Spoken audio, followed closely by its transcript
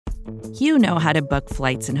You know how to book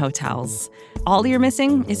flights and hotels. All you're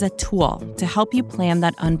missing is a tool to help you plan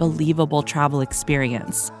that unbelievable travel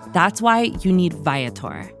experience. That's why you need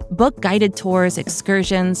Viator. Book guided tours,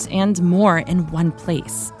 excursions, and more in one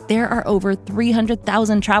place. There are over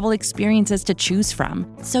 300,000 travel experiences to choose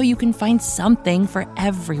from, so you can find something for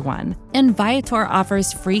everyone. And Viator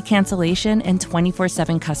offers free cancellation and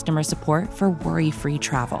 24/7 customer support for worry-free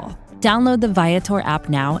travel. Download the Viator app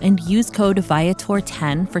now and use code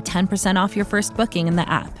Viator10 for 10% off your first booking in the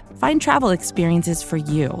app. Find travel experiences for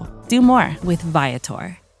you. Do more with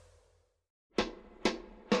Viator.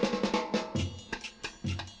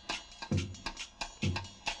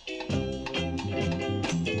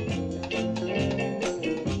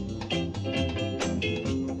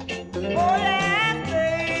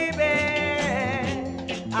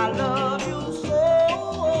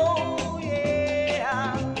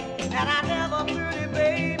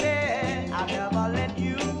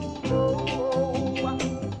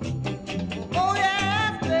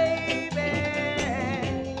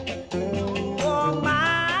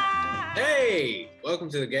 Welcome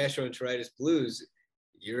to the Gastroenteritis Blues.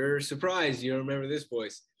 You're surprised you don't remember this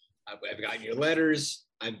voice. I've gotten your letters.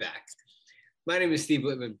 I'm back. My name is Steve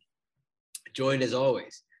Whitman, joined as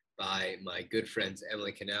always by my good friends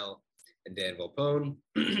Emily Cannell and Dan Volpone.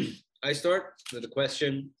 I start with a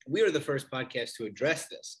question. We are the first podcast to address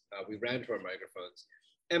this. We ran to our microphones.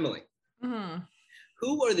 Emily,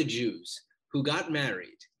 who are the Jews who got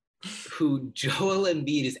married, who Joel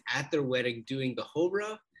Embiid is at their wedding doing the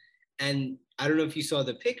hora? And I don't know if you saw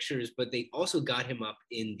the pictures, but they also got him up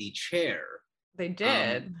in the chair. They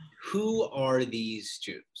did. Who are these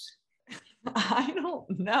Jews? I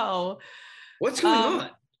don't know. What's going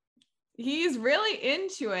on? He's really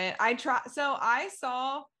into it. I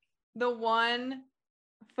saw the one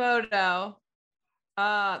photo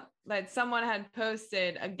that someone had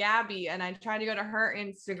posted, a Gabby, and I tried to go to her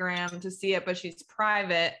Instagram to see it, but she's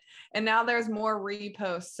private. And now there's more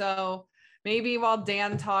reposts. So maybe while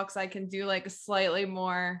Dan talks, I can do like a slightly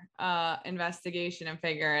more investigation and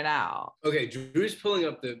figure it out. Okay, Drew's pulling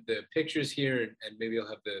up the pictures here, and maybe I'll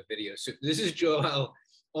have the video. So this is Joel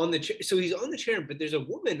on the chair. So he's on the chair, but there's a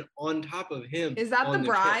woman on top of him. Is that the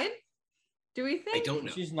bride? Chair. Do we think? I don't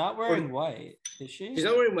know. She's not wearing white, is she? She's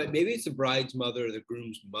not wearing white. Maybe it's the bride's mother or the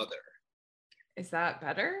groom's mother. Is that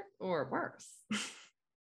better or worse?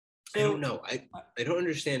 I don't know. I don't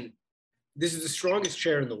understand. This is the strongest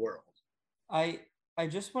chair in the world. I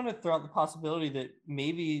just want to throw out the possibility that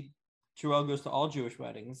maybe Joel goes to all Jewish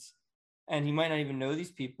weddings and he might not even know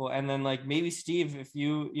these people. And then like maybe Steve, if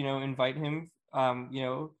you invite him,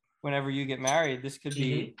 whenever you get married, this could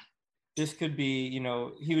be,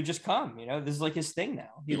 he would just come, this is like his thing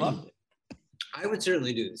now. He loved it. I would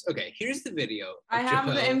certainly do this. Okay, here's the video. I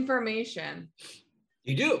have the information.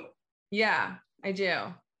 You do? Yeah, I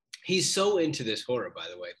do. He's so into this hora, by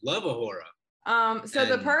the way. Love a hora.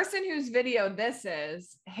 The person whose video this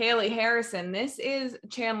is, Haley Harrison, this is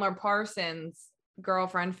Chandler Parsons'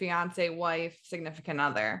 girlfriend, fiance, wife, significant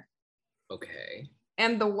other. Okay.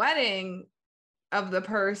 And the wedding of the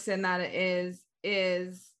person that it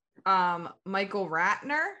is Michael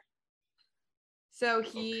Ratner. So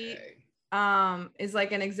he is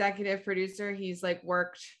like an executive producer. He's like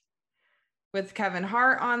worked with Kevin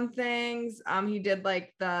Hart on things. He did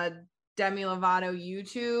like the Demi Lovato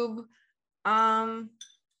YouTube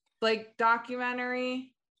like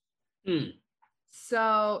documentary.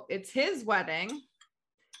 So it's his wedding,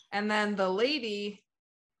 and then the lady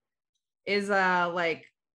is a like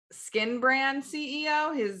skin brand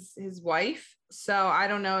CEO, his wife. So I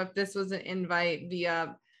don't know if this was an invite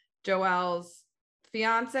via Joel's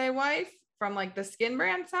fiance wife from like the skin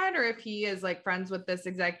brand side, or if he is like friends with this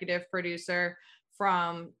executive producer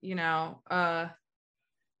from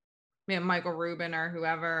Michael Rubin or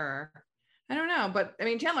whoever, or I don't know. But I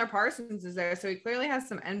mean, Chandler Parsons is there, so he clearly has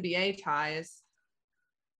some NBA ties.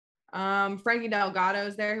 Frankie Delgado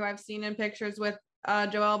is there, who I've seen in pictures with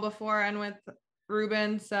Joel before and with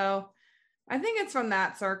Rubin. So I think it's from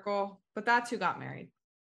that circle, but that's who got married.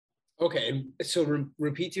 Okay, so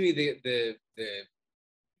repeat to me the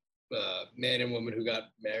man and woman who got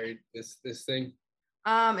married. This thing.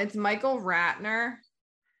 It's Michael Ratner.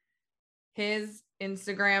 His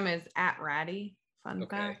Instagram is @Ratty. Fun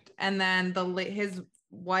fact. And then his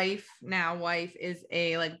wife is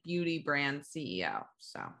a like beauty brand CEO.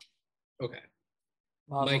 So. Okay.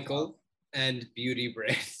 Michael and beauty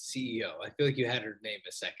brand CEO. I feel like you had her name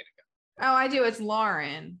a second ago. Oh, I do. It's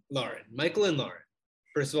Lauren. Michael and Lauren.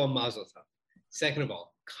 First of all, mazel tov. Second of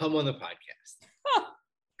all, come on the podcast.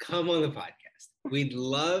 Come on the podcast. We'd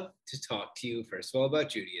love to talk to you, first of all, about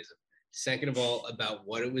Judaism, Second of all, about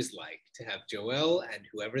what it was like to have Joel and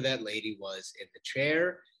whoever that lady was in the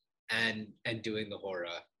chair and doing the horror.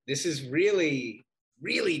 This is really,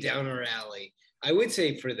 really down our alley. I would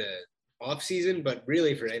say for the off season, but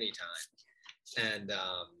really for any time. And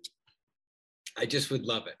I just would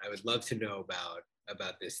love it. I would love to know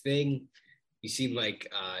about this thing. You seem like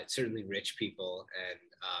certainly rich people,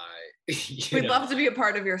 and we'd love to be a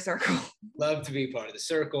part of your circle. Love to be part of the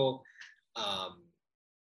circle,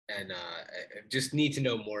 and I just need to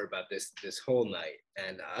know more about this whole night.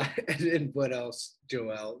 And and what else,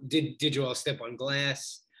 Joel? Did Joel step on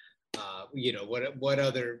glass? What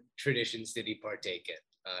other traditions did he partake in?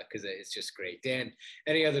 Because it's just great. Dan,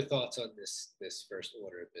 any other thoughts on this first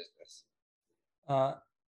order of business?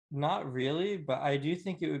 Not really, but I do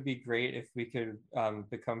think it would be great if we could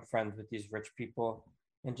become friends with these rich people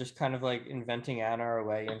and just kind of like inventing Anna our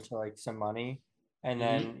way into like some money and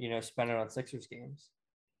then, spend it on Sixers games.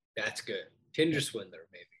 That's good. Tinder swindler,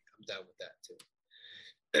 maybe. I'm down with that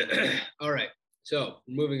too. All right. So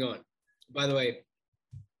moving on. By the way,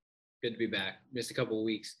 good to be back. Missed a couple of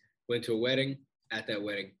weeks. Went to a wedding. At that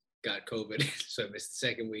wedding, got COVID. So I missed the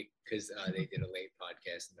second week because they did a late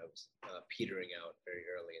podcast and I was petering out very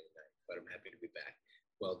early in the night. But I'm happy to be back.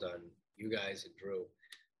 Well done, you guys and Drew,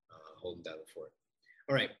 holding down the fort.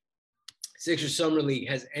 All right. Sixers Summer League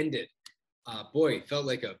has ended. Boy, felt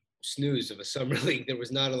like a snooze of a summer league. There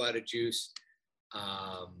was not a lot of juice.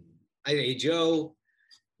 Joe,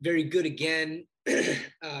 very good again,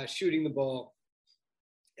 shooting the ball.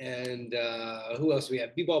 And who else we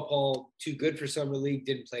have? B-Ball Paul, too good for summer league.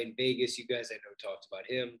 Didn't play in Vegas. You guys, I know, talked about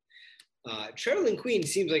him. Charlton Queen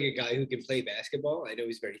seems like a guy who can play basketball. I know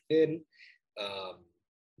he's very thin,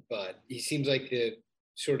 but he seems like the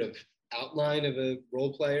sort of outline of a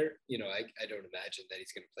role player. I don't imagine that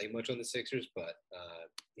he's going to play much on the Sixers, but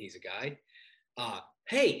he's a guy.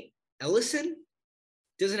 Hey, Ellison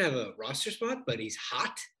doesn't have a roster spot, but he's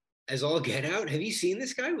hot as all get out. Have you seen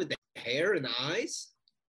this guy with the hair and the eyes?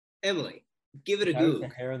 Emily, give it a Google. The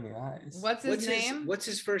hair in the eyes. What's his name? What's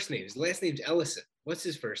his first name? His last name's Ellison. What's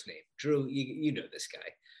his first name? Drew, you know this guy.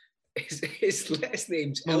 His last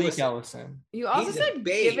name's Malik Ellison. You also said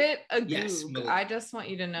give it a Goog. Yes, I just want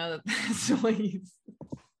you to know that that's what you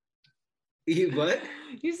what?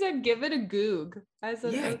 You said give it a Goog. I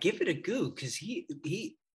said give it a Goog because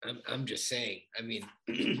I'm just saying. I mean,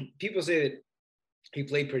 people say that he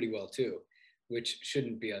played pretty well too, which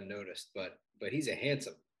shouldn't be unnoticed, but he's a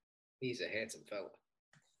handsome fella.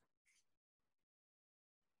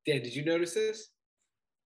 Dan, did you notice this?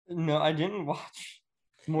 No, I didn't watch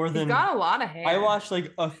more than. He's got a lot of hair. I watched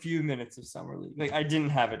like a few minutes of Summer League. Like I didn't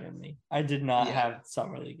have it in me. I did not have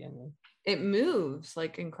Summer League in me. It moves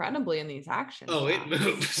like incredibly in these actions. Oh, it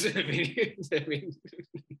moves. I mean,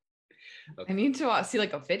 okay. I need to see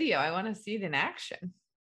like a video. I want to see it in action.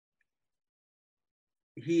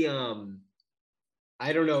 He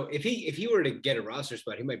I don't know if he were to get a roster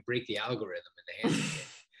spot, he might break the algorithm in the hand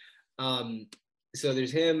game. So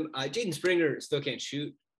there's him. Jaden Springer still can't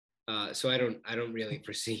shoot, so I don't really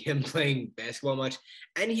foresee him playing basketball much.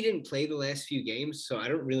 And he didn't play the last few games, so I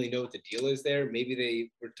don't really know what the deal is there. Maybe they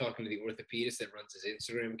were talking to the orthopedist that runs his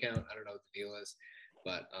Instagram account. I don't know what the deal is,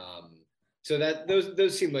 but so that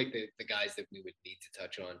those seem like the guys that we would need to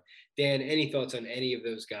touch on. Dan, any thoughts on any of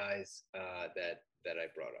those guys that I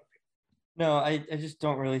brought up? No, I just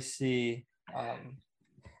don't really see.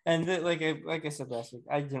 And like I said last week,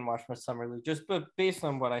 I didn't watch much Summer League, but based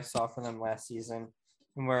on what I saw from them last season,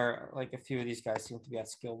 and where like a few of these guys seem to be at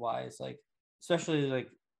skill wise, like especially like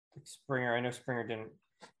Springer. I know Springer didn't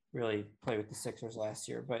really play with the Sixers last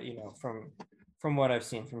year, but from what I've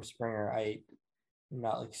seen from Springer, I'm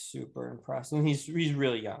not like super impressed. And he's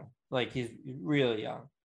really young, like he's really young,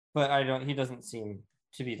 but he doesn't seem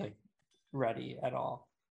to be like ready at all.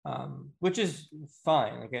 Which is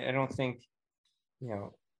fine. Like I don't think,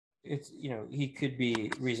 it's he could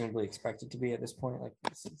be reasonably expected to be at this point. Like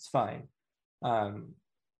it's fine.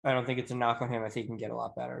 I don't think it's a knock on him. I think he can get a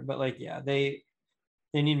lot better. But like they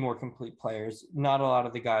need more complete players. Not a lot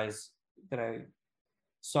of the guys that I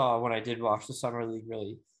saw when I did watch the Summer League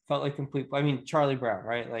really felt like complete. I mean, Charlie Brown,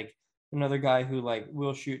 right? Like another guy who like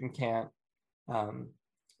will shoot and can't.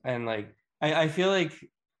 And like I feel like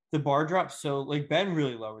the bar drops. So like Ben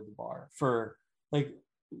really lowered the bar for like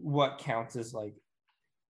what counts as like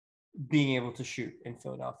being able to shoot in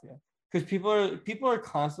Philadelphia, because people are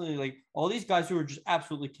constantly like all these guys who are just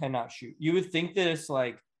absolutely cannot shoot. You would think that it's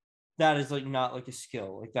like that is like not like a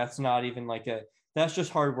skill, like that's not even like that's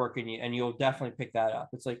just hard work and you'll definitely pick that up.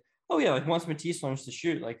 It's like, oh yeah, like once Matisse learns to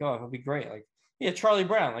shoot, like, oh, he'll be great. Like, yeah, Charlie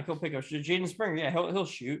Brown, like he'll pick up Jaden Springer, yeah, he'll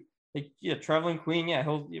shoot. Like, yeah, Traveling Queen, yeah,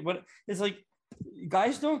 what it's like,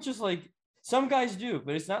 guys don't just like, some guys do,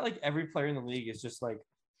 but it's not like every player in the league is just like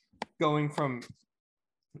going from,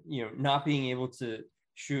 not being able to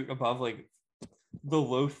shoot above like the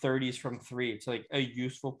low 30s from three to like a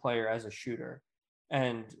useful player as a shooter.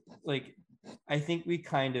 And like, I think we're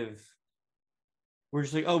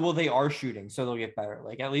just like, oh, well, they are shooting, so they'll get better.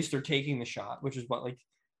 Like, at least they're taking the shot, which is what like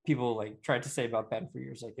people like tried to say about Ben for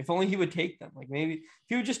years. Like, if only he would take them, like maybe if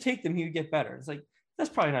he would just take them, he would get better. It's like, that's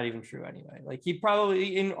probably not even true anyway. Like, he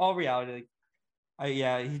probably, in all reality, like,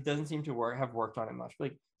 he doesn't seem to have worked on it much. But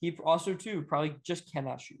like, he also too probably just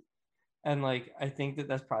cannot shoot. And like, I think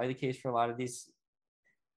that's probably the case for a lot of these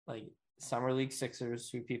like summer league Sixers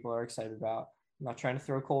who people are excited about. I'm not trying to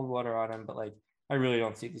throw cold water on him, but like, I really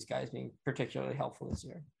don't see these guys being particularly helpful this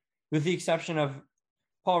year, with the exception of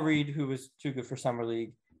Paul Reed, who was too good for summer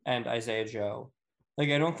league, and Isaiah Joe. Like,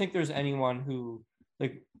 I don't think there's anyone who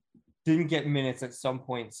like didn't get minutes at some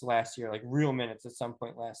points last year, like real minutes at some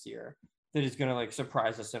point last year, that is going to like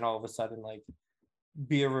surprise us and all of a sudden like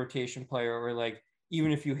be a rotation player, or like,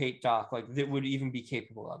 even if you hate Doc, like that would even be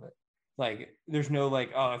capable of it. Like, there's no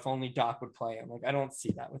like, oh, if only Doc would play him. Like, I don't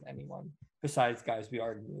see that with anyone besides guys we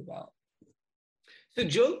already knew about. So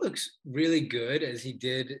Joe looks really good, as he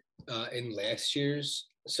did in last year's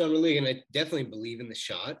summer league, and I definitely believe in the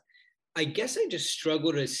shot. I guess I just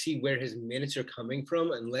struggle to see where his minutes are coming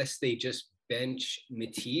from unless they just bench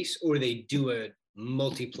Matisse or they do a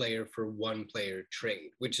multiplayer for one player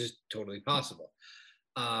trade, which is totally possible.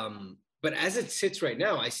 But as it sits right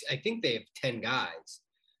now, I think they have 10 guys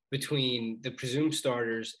between the presumed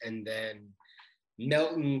starters and then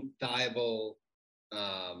Melton, Thibault,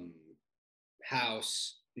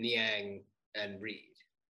 House, Niang, and Reed.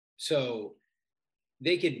 So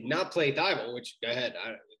they could not play Thibault, which, go ahead,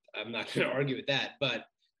 I'm not going to argue with that, but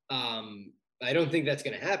I don't think that's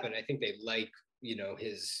going to happen. I think they like,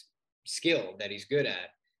 his skill that he's good at.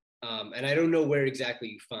 And I don't know where exactly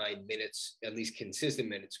you find minutes, at least consistent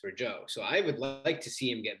minutes for Joe. So I would like to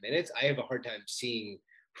see him get minutes. I have a hard time seeing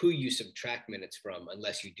who you subtract minutes from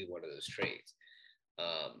unless you do one of those trades.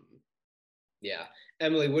 Yeah.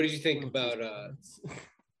 Emily, what did you think about,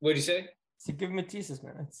 what did you say? To give Matisse's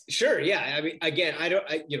minutes. Sure. Yeah. I mean, again,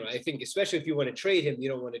 I think especially if you want to trade him, you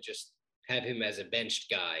don't want to just have him as a benched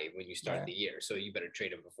guy when you start the year. So you better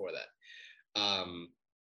trade him before that.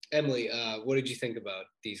 Emily, what did you think about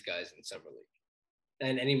these guys in summer league?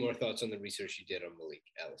 And any more thoughts on the research you did on Malik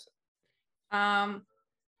Allison?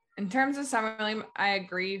 In terms of summer league, I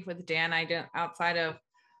agree with Dan. I don't, outside of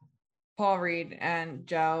Paul Reed and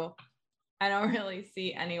Joe, I don't really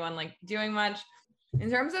see anyone like doing much. In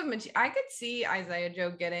terms of Matisse, I could see Isaiah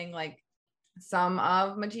Joe getting like some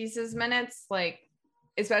of Matisse's minutes, like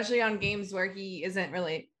especially on games where he isn't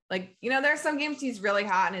really like, there's some games he's really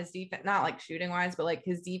hot in his defense, not like shooting wise, but like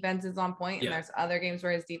his defense is on point. And there's other games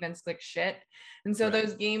where his defense looks shit. And so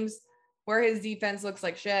those games where his defense looks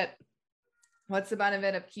like shit, what's the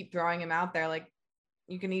benefit of keep throwing him out there? Like,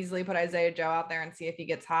 you can easily put Isaiah Joe out there and see if he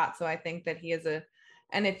gets hot. So I think that he is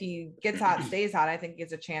and if he gets hot, stays hot, I think he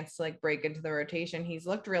has a chance to like break into the rotation. He's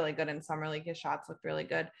looked really good in summer league. His shots looked really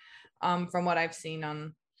good from what I've seen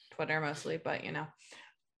on Twitter mostly, but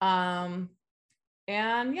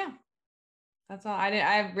and yeah, that's all.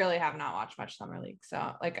 I really have not watched much summer league.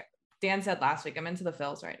 So like Dan said last week, I'm into the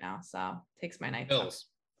Phils right now. So takes my night. Phils.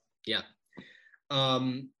 Yeah.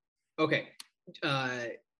 Okay.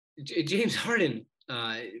 James Harden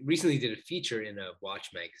recently did a feature in a Watch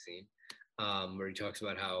magazine where he talks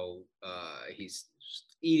about how he's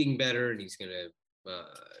eating better and he's going to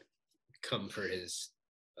come for his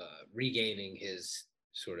regaining his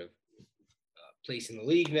sort of place in the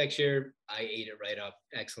league next year. I ate it right up.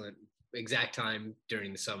 Excellent. Exact time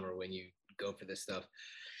during the summer when you go for this stuff.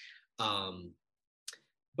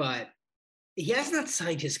 But he has not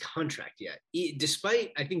signed his contract yet.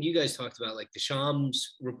 Despite, I think you guys talked about like the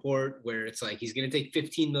Shams report where it's like he's going to take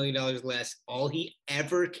 $15 million less. All he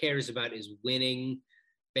ever cares about is winning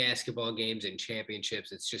basketball games and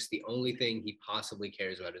championships. It's just the only thing he possibly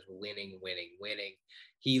cares about is winning.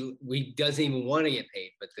 He doesn't even want to get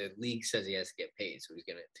paid, but the league says he has to get paid. So he's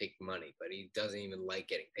going to take money, but he doesn't even like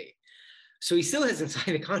getting paid. So he still hasn't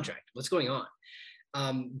signed a contract. What's going on?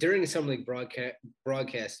 During the Summer League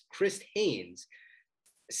broadcast, Chris Haynes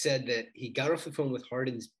said that he got off the phone with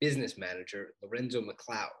Harden's business manager, Lorenzo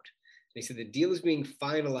McLeod. And he said the deal is being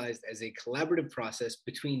finalized as a collaborative process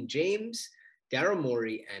between James, Daryl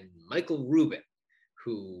Morey, and Michael Rubin,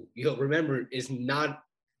 who you'll remember is not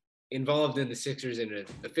involved in the Sixers in an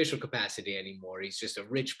official capacity anymore. He's just a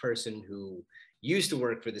rich person who used to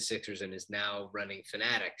work for the Sixers and is now running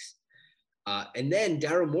Fanatics. And then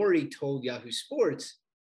Daryl Morey told Yahoo Sports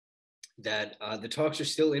that the talks are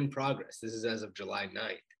still in progress. This is as of July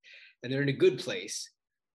 9th, and they're in a good place.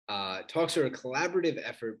 Talks are a collaborative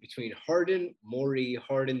effort between Harden, Morey,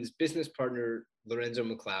 Harden's business partner, Lorenzo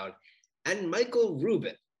McLeod, and Michael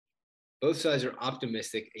Rubin. Both sides are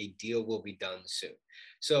optimistic a deal will be done soon.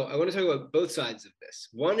 So I want to talk about both sides of this.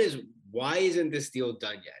 One is, why isn't this deal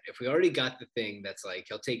done yet? If we already got the thing that's like,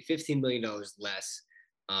 he'll take $15 million less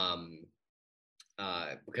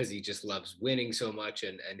because he just loves winning so much,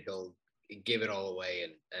 and he'll give it all away.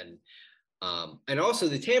 And also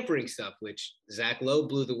the tampering stuff, which Zach Lowe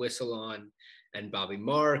blew the whistle on, and Bobby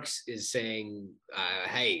Marks is saying,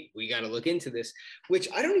 hey, we got to look into this, which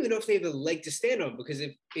I don't even know if they have a leg to stand on, because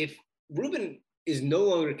if Rubin is no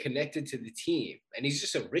longer connected to the team and he's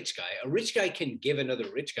just a rich guy can give another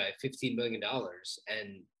rich guy $15 million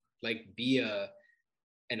and like be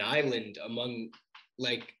an island among,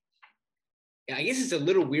 like, I guess it's a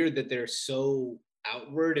little weird that they're so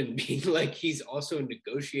outward and being like, he's also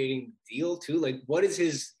negotiating the deal too. Like, what is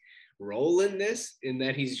his role in this? In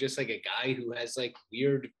that he's just like a guy who has like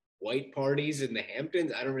weird white parties in the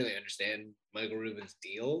Hamptons. I don't really understand Michael Rubin's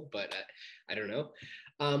deal, but I don't know.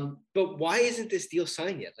 But why isn't this deal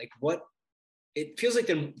signed yet? Like, what? It feels like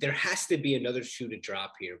there has to be another shoe to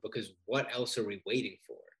drop here, because what else are we waiting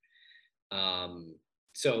for?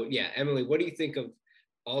 So yeah, Emily, what do you think of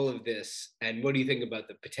all of this, and what do you think about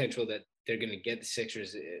the potential that they're going to get the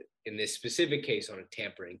Sixers in this specific case on a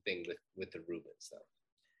tampering thing with the Rubin stuff?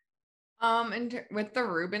 And with the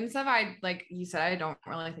Rubin stuff, I, like you said, I don't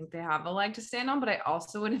really think they have a leg to stand on, but I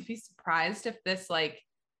also wouldn't be surprised if this, like,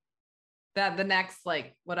 that the next,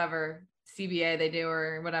 like, whatever CBA they do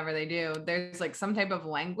or whatever they do, there's like some type of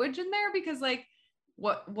language in there, because like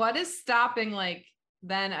what is stopping like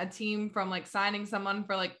then a team from like signing someone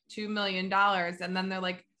for like $2 million, and then they're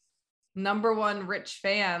like number one rich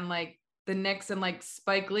fan, like the Knicks and like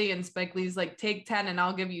Spike Lee, and Spike Lee's like, take 10 and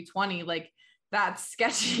I'll give you 20. Like, that's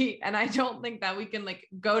sketchy. And I don't think that we can like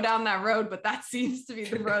go down that road, but that seems to be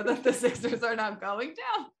the road that the Sixers are now going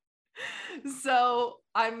down. So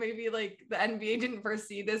I maybe like the NBA didn't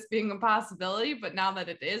foresee this being a possibility, but now that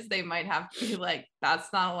it is, they might have to be like,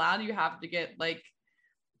 that's not allowed. You have to get like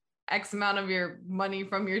X amount of your money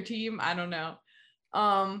from your team. I don't know.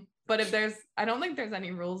 But I don't think there's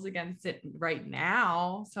any rules against it right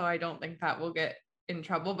now. So I don't think that we'll get in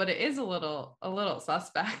trouble, but it is a little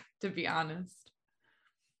suspect, to be honest.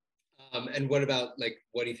 And what about, like,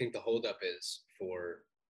 what do you think the holdup is for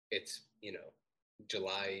it's,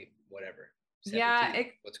 July, whatever? 17th? Yeah.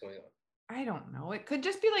 What's going on? I don't know. It could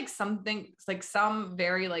just be like something, like some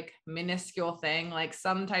very like minuscule thing, like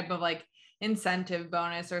some type of like incentive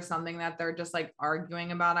bonus or something that they're just like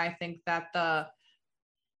arguing about. I think that the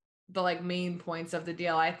like main points of the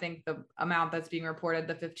deal, I think the amount that's being reported,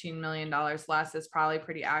 the $15 million less, is probably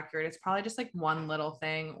pretty accurate. It's probably just like one little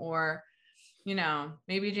thing, or,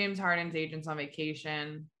 maybe James Harden's agent's on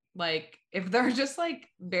vacation. Like, if they're just like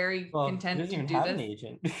very content to do this. An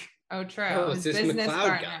agent. Oh, true. Oh, his business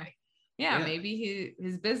partner. Guy. Yeah, maybe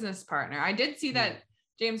his business partner. I did see that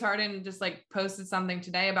James Harden just like posted something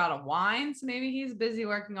today about a wine. So maybe he's busy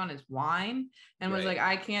working on his wine and was like,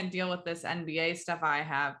 I can't deal with this NBA stuff. I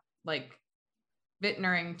have like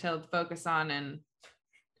Vittnering to focus on, and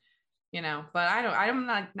but I'm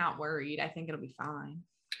not worried. I think it'll be fine.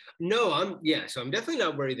 No, so I'm definitely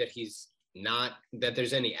not worried that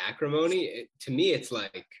there's any acrimony. To me, it's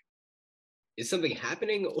like, is something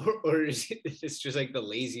happening, or is it just like the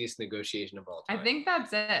laziest negotiation of all time? I think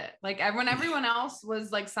that's it. Like, when everyone else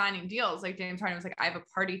was like signing deals, like James Harden was like, I have a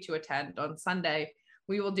party to attend on Sunday.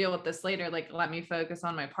 We will deal with this later. Like, let me focus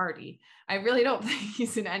on my party. I really don't think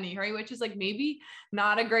he's in any hurry, which is like maybe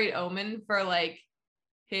not a great omen for like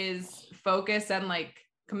his focus and like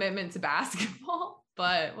commitment to basketball,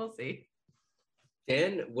 but we'll see.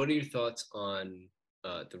 Dan, what are your thoughts on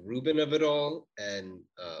the Rubin of it all, and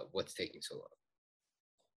what's taking so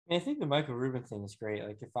long? I think the Michael Rubin thing is great.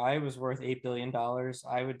 Like, if I was worth $8 billion,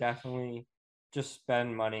 I would definitely just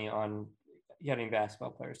spend money on getting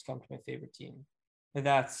basketball players to come to my favorite team. And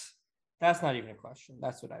that's not even a question.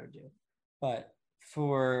 That's what I would do. But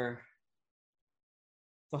for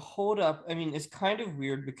the hold up, I mean, it's kind of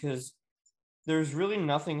weird because there's really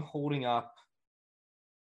nothing holding up.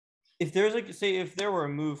 If there's like, say, if there were a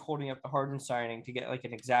move holding up the Harden signing to get like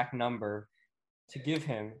an exact number to give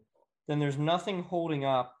him, then there's nothing holding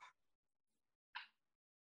up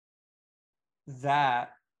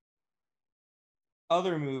that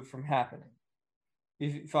other move from happening.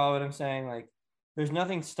 If you follow what I'm saying, like, there's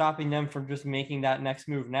nothing stopping them from just making that next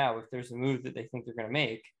move now if there's a move that they think they're going to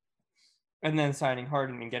make. and then signing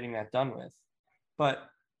Harden and getting that done with. But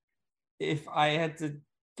if I had to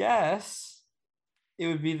guess, it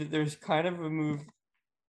would be that there's kind of a move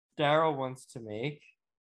Daryl wants to make.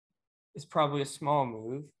 It's probably a small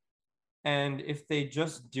move. And if they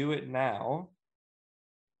just do it now,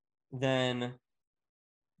 then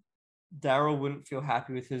Daryl wouldn't feel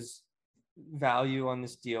happy with his value on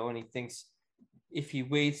this deal. And he thinks if he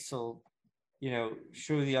waits, he'll,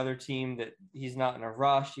 show the other team that he's not in a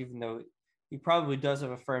rush, even though he probably does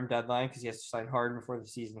have a firm deadline because he has to sign Harden before the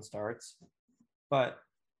season starts. But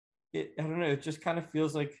I don't know. It just kind of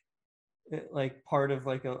feels like part of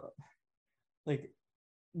like a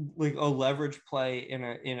leverage play in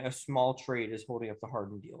a small trade is holding up the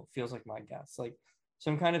Harden deal. It feels like my guess, like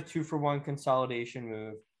some kind of 2-for-1 consolidation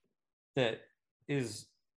move that is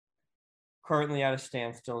currently at a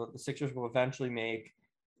standstill that the Sixers will eventually make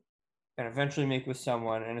with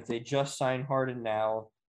someone. And if they just sign Harden now,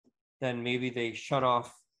 then maybe they shut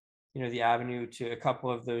off, the avenue to a couple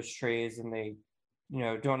of those trades, and they,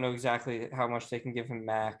 don't know exactly how much they can give him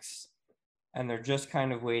max. And they're just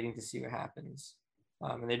kind of waiting to see what happens.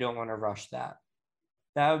 And they don't want to rush that.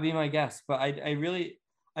 That would be my guess. But I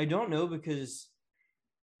don't know, because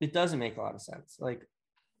it doesn't make a lot of sense. Like,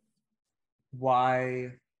 why,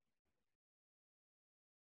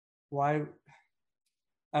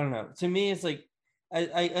 I don't know. To me, it's like,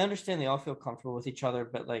 I understand they all feel comfortable with each other,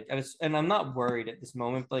 but like, and I'm not worried at this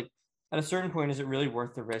moment, but like at a certain point, is it really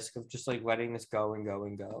worth the risk of just like letting this go and go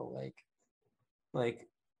and go? Like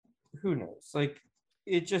who knows? Like,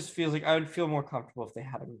 it just feels like I would feel more comfortable if they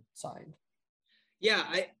had him signed. Yeah,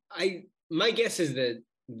 my guess is that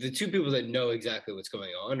the two people that know exactly what's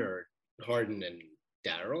going on are Harden and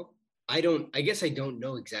Daryl. I guess I don't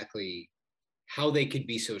know exactly how they could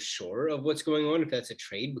be so sure of what's going on if that's a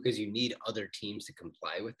trade, because you need other teams to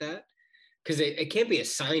comply with that. Because it can't be a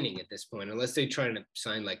signing at this point unless they're trying to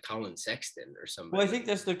sign like Colin Sexton or something. Well, I think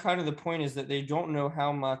that's the kind of the point, is that they don't know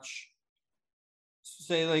how much,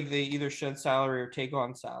 say like they either shed salary or take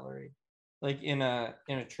on salary, like in a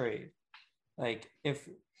trade. Like if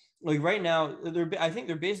like right now I think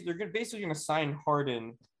they're basically going to sign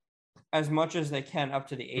Harden as much as they can up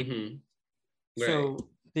to the apron. Mm-hmm. Right. So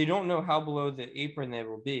they don't know how below the apron they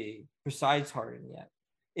will be besides Harden yet,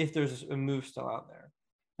 if there's a move still out there,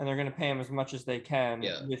 and they're going to pay him as much as they can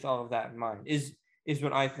with all of that in mind, is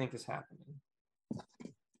what I think is happening.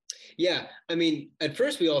 Yeah, I mean, at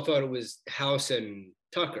first we all thought it was House and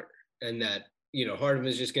Tucker, and that Harden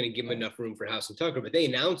was just going to give him enough room for House and Tucker, but they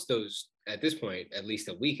announced those at this point at least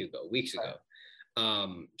weeks ago.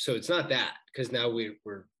 So it's not that, because now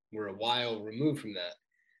we're a while removed from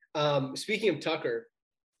that. Speaking of Tucker,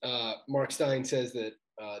 Mark Stein says that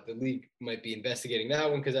the league might be investigating that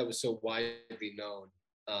one because that was so widely known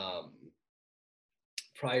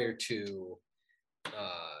prior to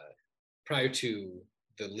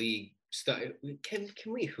the league stuff. Can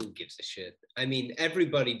we? Who gives a shit? I mean,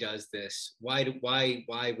 everybody does this. Why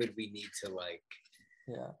would we need to like?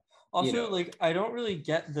 Yeah. Also, like, I don't really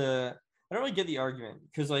get the argument,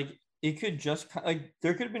 because like it could just like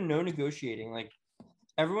there could have been no negotiating. Like,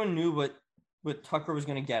 everyone knew what Tucker was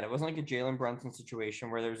going to get. It wasn't like a Jalen Brunson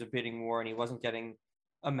situation where there was a bidding war and he wasn't getting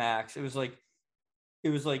a max. It was like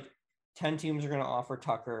 10 teams are going to offer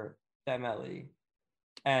Tucker that melody,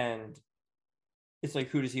 and it's like,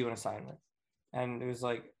 who does he want to sign with? And it was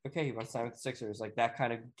like, okay, he wants to sign with the Sixers. Like, that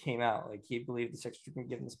kind of came out. Like, he believed the Sixers were going to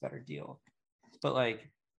give him this better deal. But like,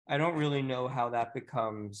 I don't really know how that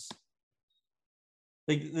becomes.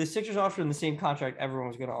 Like, the Sixers offered him the same contract everyone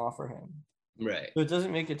was going to offer him. Right. So it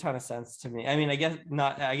doesn't make a ton of sense to me. I mean, I guess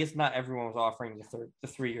not everyone was offering the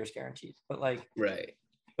 3 years guaranteed, but like, right.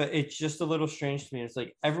 But it's just a little strange to me. It's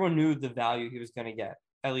like everyone knew the value he was going to get,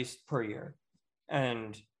 at least per year.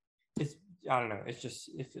 And I don't know. It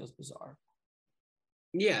feels bizarre.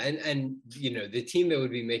 Yeah. And the team that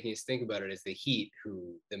would be making us think about it is the Heat,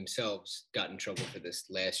 who themselves got in trouble for this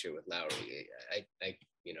last year with Lowry. I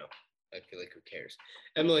feel like, who cares?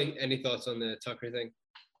 Emily, any thoughts on the Tucker thing?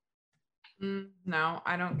 No,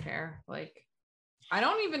 I don't care. Like, I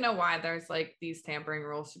don't even know why there's like these tampering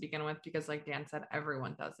rules to begin with, because like Dan said,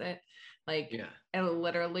 everyone does it. Like, and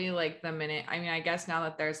literally like the minute, I mean, I guess now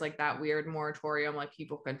that there's like that weird moratorium, like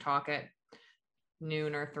people can talk at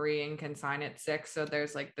noon or 3 and can sign at 6. So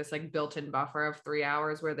there's like this like built-in buffer of 3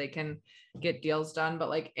 hours where they can get deals done. But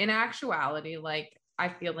like in actuality, like I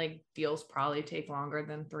feel like deals probably take longer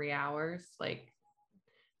than 3 hours. Like,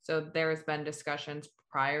 so there's been discussions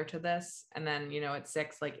prior to this, and then at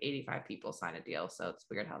 6, like 85 people sign a deal, so it's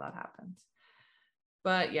weird how that happens.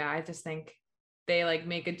 But yeah, I just think they like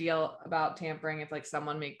make a deal about tampering if like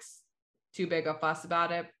someone makes too big a fuss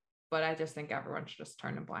about it, but I just think everyone should just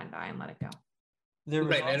turn a blind eye and let it go.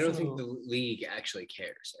 Right. I don't think the league actually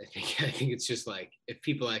cares. I think it's just like if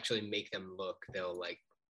people actually make them look, they'll like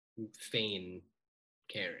feign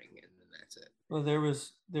caring, and then that's it. Well, there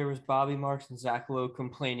was Bobby Marks and Zach Lowe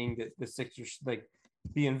complaining that the Sixers should like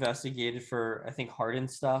be investigated for, I think, Harden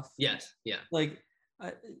stuff. Yes. Yeah. I'm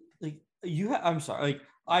sorry. Like,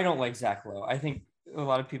 I don't like Zach Lowe. I think a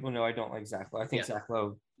lot of people know I don't like Zach Lowe. I think Zach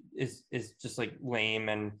Lowe is just like lame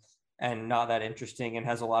and not that interesting and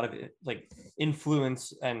has a lot of like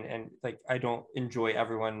influence and like I don't enjoy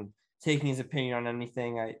everyone taking his opinion on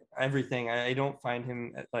anything. I don't find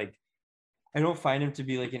him to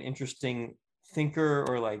be like an interesting thinker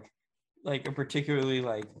or like a particularly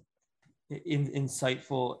like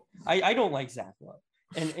insightful. I don't like Zach Lowe.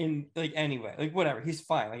 And like anyway, like whatever, he's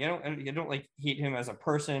fine. Like I don't like hate him as a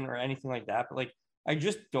person or anything like that, but like I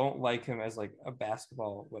just don't like him as like a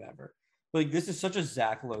basketball whatever. Like this is such a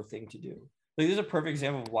Zach Lowe thing to do. Like this is a perfect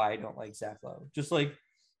example of why I don't like Zach Lowe. Just like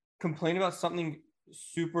complain about something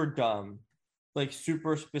super dumb, like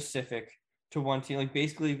super specific to one team. Like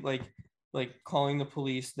basically like calling the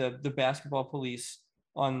police, the basketball police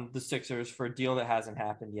on the Sixers for a deal that hasn't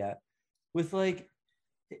happened yet. With like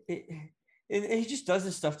he just does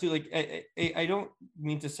this stuff too. Like I don't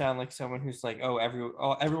mean to sound like someone who's like,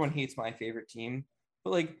 everyone hates my favorite team,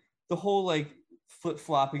 but like the whole like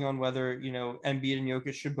flip-flopping on whether, you know, Embiid and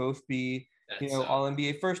Jokic should both be, all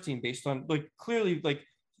NBA first team based on like clearly like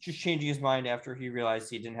just changing his mind after he realized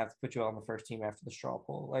he didn't have to put you on the first team after the straw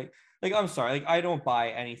poll. Like I'm sorry, like I don't buy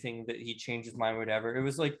anything that he changed his mind or whatever. It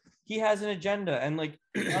was like he has an agenda, and like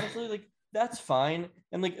honestly, like that's fine.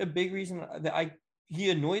 And like a big reason that he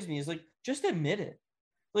annoys me is like just admit it.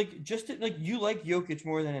 Like you like Jokic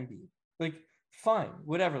more than Embiid. Like fine,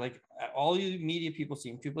 whatever. Like all you media people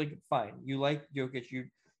seem to like fine. You like Jokic, you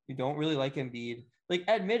don't really like Embiid. Like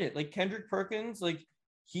admit it. Like Kendrick Perkins, like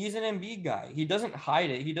he's an Embiid guy. He doesn't hide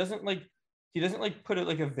it. He doesn't put it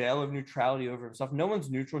like a veil of neutrality over himself. No one's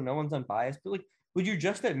neutral, no one's unbiased. But like, would you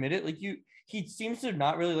just admit it? Like he seems to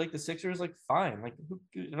not really like the Sixers. Like fine, like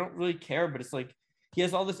I don't really care. But it's like he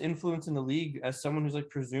has all this influence in the league as someone who's like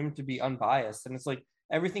presumed to be unbiased, and it's like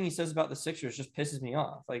everything he says about the Sixers just pisses me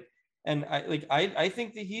off. Like, and I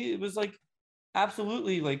think that he was like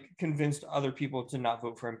absolutely like convinced other people to not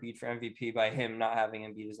vote for Embiid for MVP by him not having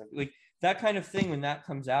Embiid as MVP. Like that kind of thing. When that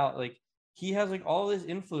comes out, like he has like all this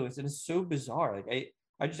influence, and it's so bizarre. Like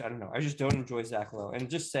I don't know. I just don't enjoy Zach Lowe, and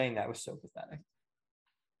just saying that was so pathetic.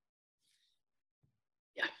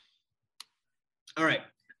 Yeah. All right.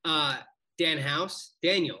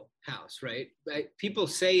 Daniel House, right? People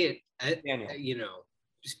say it, Daniel.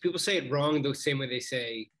 Just people say it wrong the same way they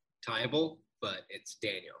say Tyable, but it's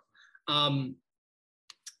Daniel.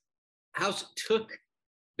 House took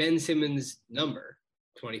Ben Simmons' number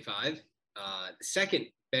 25. The second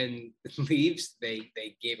Ben leaves, they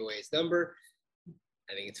gave away his number.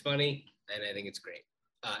 I think it's funny, and I think it's great.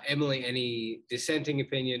 Emily, any dissenting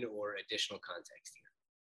opinion or additional context here?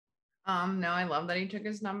 No, I love that he took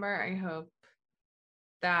his number. I hope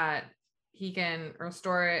that he can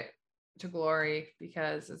restore it to glory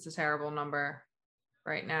because it's a terrible number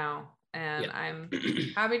right now. And I'm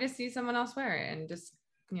happy to see someone else wear it and just,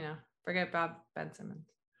 forget about Ben Simmons.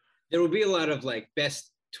 There will be a lot of like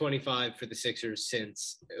best 25 for the Sixers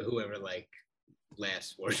since whoever like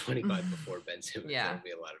last wore 25 before Ben Simmons. Yeah. There'll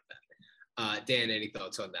be a lot of that. Dan, any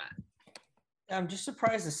thoughts on that? I'm just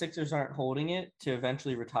surprised the Sixers aren't holding it to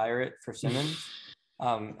eventually retire it for Simmons.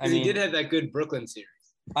 He did have that good Brooklyn series.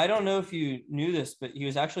 I don't know if you knew this, but he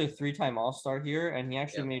was actually a 3-time All-Star here, and he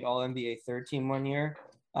actually made All-NBA third team one year.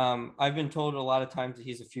 I've been told a lot of times that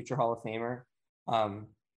he's a future Hall of Famer.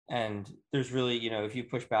 And there's really, if you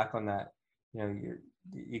push back on that,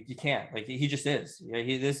 you can't. Like he just is.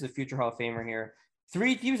 This is a future Hall of Famer here.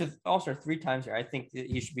 He was an All-Star 3 times here. I think that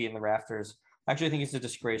he should be in the rafters. Actually, I think it's a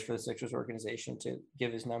disgrace for the Sixers organization to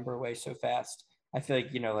give his number away so fast. I feel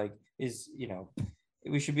like,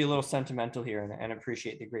 we should be a little sentimental here and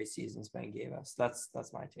appreciate the great seasons Ben gave us. That's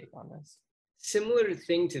my take on this. Similar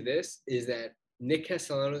thing to this is that Nick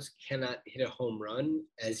Castellanos cannot hit a home run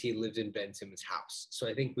as he lived in Ben Simmons' house. So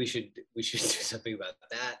I think we should do something about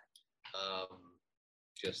that.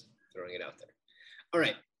 Just throwing it out there. All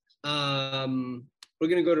right. We're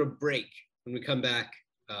going to go to a break. When we come back,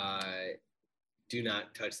 do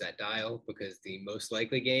not touch that dial because the most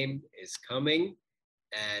likely game is coming.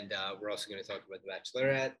 And we're also going to talk about The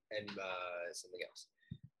Bachelorette and something else.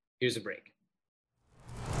 Here's a break.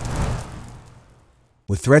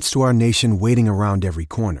 With threats to our nation waiting around every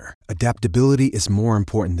corner, adaptability is more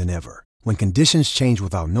important than ever. When conditions change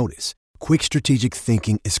without notice, quick strategic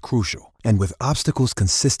thinking is crucial. And with obstacles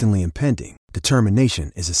consistently impending,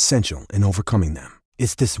 determination is essential in overcoming them.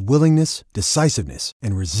 It's this willingness, decisiveness,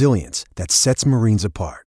 and resilience that sets Marines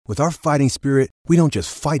apart. With our fighting spirit, we don't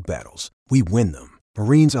just fight battles, we win them.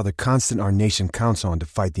 Marines are the constant our nation counts on to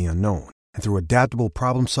fight the unknown. And through adaptable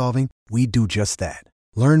problem solving, we do just that.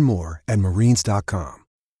 Learn more at marines.com.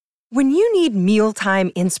 When you need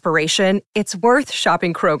mealtime inspiration, it's worth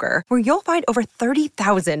shopping Kroger, where you'll find over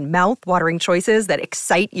 30,000 mouth-watering choices that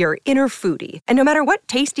excite your inner foodie. And no matter what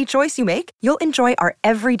tasty choice you make, you'll enjoy our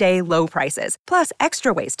everyday low prices, plus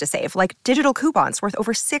extra ways to save, like digital coupons worth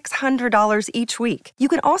over $600 each week. You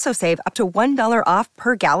can also save up to $1 off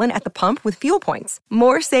per gallon at the pump with fuel points.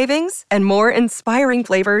 More savings and more inspiring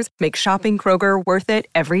flavors make shopping Kroger worth it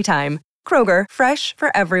every time. Kroger, fresh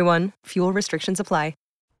for everyone. Fuel restrictions apply.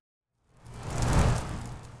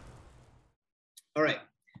 All right.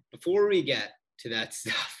 Before we get to that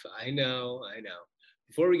stuff, I know.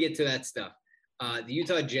 Before we get to that stuff, the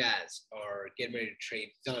Utah Jazz are getting ready to trade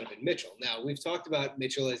Donovan Mitchell. Now, we've talked about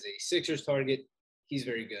Mitchell as a Sixers target. He's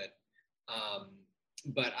very good.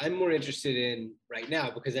 But I'm more interested in right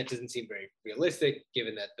now, because that doesn't seem very realistic,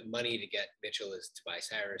 given that the money to get Mitchell is Tobias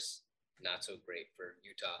Harris. Not so great for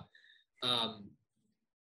Utah.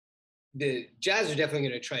 The Jazz are definitely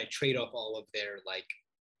going to try to trade off all of their,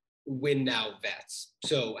 win now vets.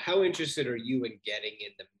 So how interested are you in getting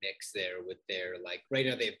in the mix there with their, right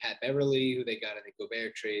now they have Pat Beverly, who they got in the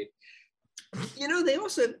Gobert trade. They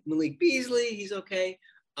also have Malik Beasley. He's okay.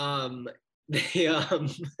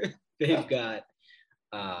 They've got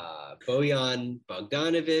Bojan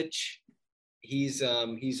Bogdanovic. He's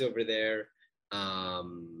over there.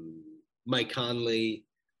 Mike Conley,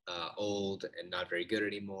 old and not very good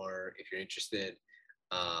anymore, if you're interested.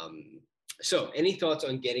 So any thoughts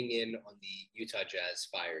on getting in on the Utah Jazz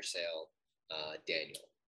fire sale, Daniel?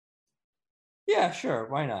 Yeah, sure.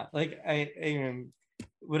 Why not?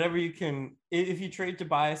 Whatever you can, if you trade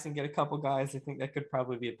Tobias and get a couple guys, I think that could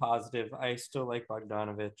probably be a positive. I still like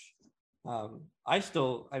Bogdanovic. I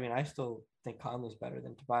still think Conley's better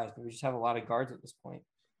than Tobias, but we just have a lot of guards at this point.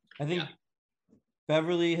 I think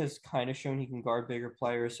Beverly has kind of shown he can guard bigger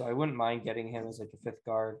players, so I wouldn't mind getting him as a fifth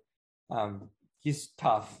guard. He's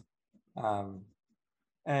tough.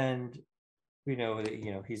 And we know that,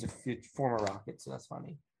 he's a former Rocket, so that's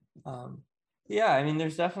funny.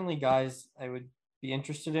 There's definitely guys I would be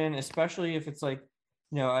interested in, especially if it's I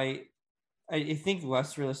think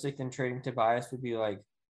less realistic than trading Tobias would be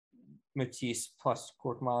Matisse plus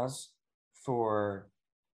Korkmaz for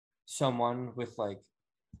someone with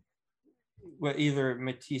either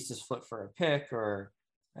Matisse is flipped for a pick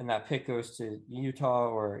and that pick goes to Utah,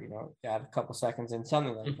 or add a couple seconds in,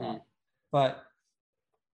 something like that. But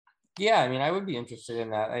I would be interested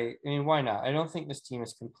in that. Why not? I don't think this team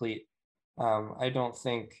is complete. I don't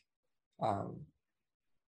think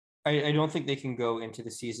they can go into the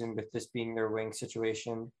season with this being their wing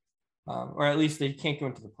situation, or at least they can't go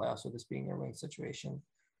into the playoffs with this being their wing situation.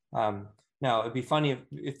 Now it'd be funny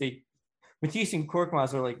if they Matisse and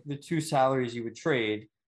Korkmaz are the two salaries you would trade,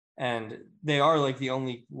 and they are the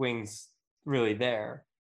only wings really there.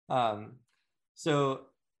 So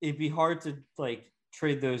it'd be hard to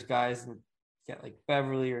trade those guys and get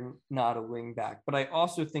Beverly or not a wing back. But I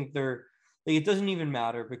also think they're it doesn't even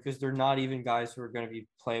matter, because they're not even guys who are going to be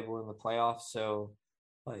playable in the playoffs. So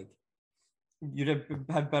you'd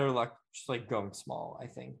have better luck just going small, I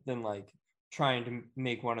think, than trying to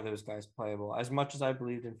make one of those guys playable. As much as I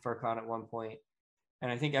believed in Furkan at one point,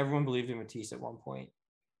 and I think everyone believed in Matisse at one point,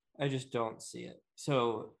 I just don't see it.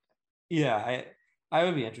 So I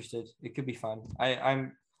would be interested. It could be fun.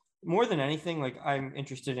 I'm more than anything, I'm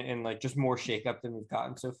interested in just more shakeup than we've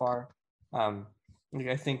gotten so far.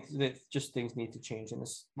 I think that just things need to change in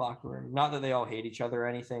this locker room. Not that they all hate each other or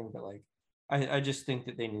anything, but I just think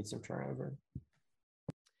that they need some turnover.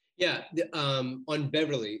 Yeah, on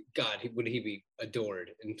Beverly, God, would he be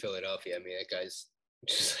adored in Philadelphia? That guy's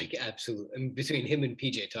just absolute. Between him and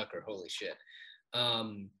PJ Tucker, holy shit.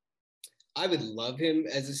 I would love him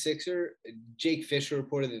as a Sixer. Jake Fisher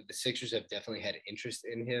reported that the Sixers have definitely had interest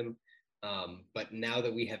in him. But now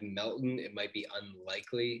that we have Melton, it might be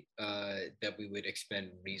unlikely that we would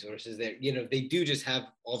expend resources there. They do just have,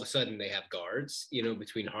 all of a sudden they have guards,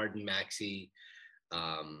 between Harden, Maxey,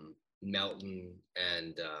 Melton,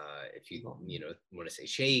 and if you want to say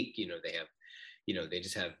Shake, they have, they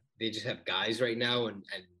just have guys right now, and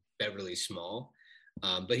Beverly's small.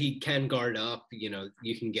 But he can guard up,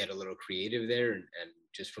 you can get a little creative there, and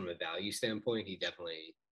just from a value standpoint, he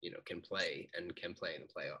definitely, can play in the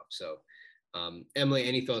playoffs. So, Emily,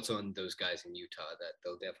 any thoughts on those guys in Utah that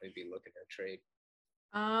they'll definitely be looking at trade?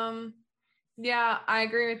 Yeah, I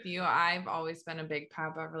agree with you. I've always been a big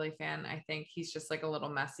Pat Beverly fan. I think he's just like a little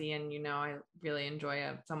messy, and I really enjoy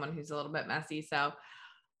someone who's a little bit messy. So,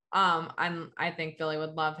 I think Philly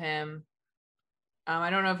would love him.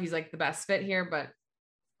 I don't know if he's like the best fit here, but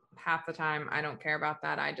half the time I don't care about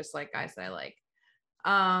that. I just like guys that I like.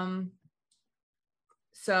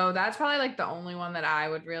 So that's probably like the only one that I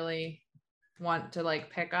would really want to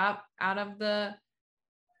like pick up out of the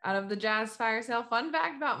Jazz fire sale. Fun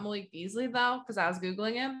fact about Malik Beasley though, because I was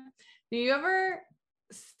Googling him. Do you ever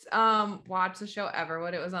watch the show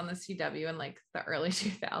Everwood? It was on the CW in like the early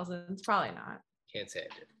 2000s. Probably not. Can't say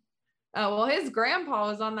I did. Oh, well, his grandpa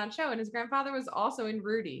was on that show, and his grandfather was also in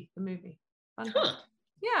Rudy, the movie. Fun fact.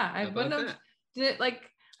 Yeah, I wouldn't have did it like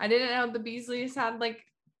I didn't know the Beasleys had like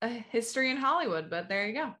a history in Hollywood, but there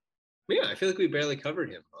you go. Yeah, I feel like we barely covered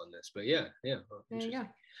him on this, but yeah. Well, there you go.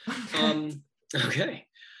 Okay.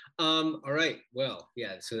 All right. Well,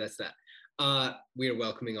 yeah, so that's that. We are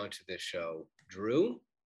welcoming onto this show Drew,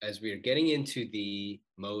 as we are getting into the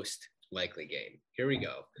most likely game. Here we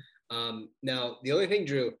go. Now, the only thing,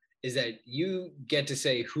 Drew, is that you get to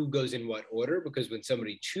say who goes in what order, because when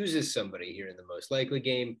somebody chooses somebody here in the most likely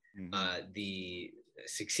game, the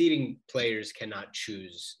succeeding players cannot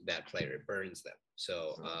choose that player. It burns them.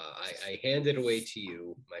 So I hand it away to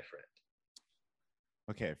you, my friend.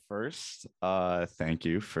 Okay, first, thank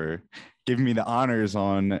you for giving me the honors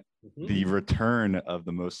on the return of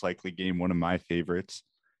the most likely game, one of my favorites.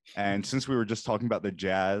 And since we were just talking about the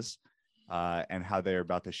Jazz and how they're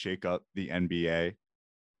about to shake up the NBA,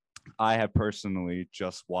 I have personally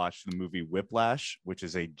just watched the movie Whiplash, which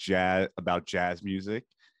is about jazz music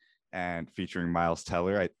and featuring Miles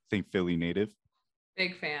Teller, I think Philly native.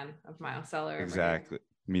 Big fan of Miles Teller. Exactly.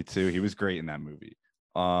 Me too. He was great in that movie.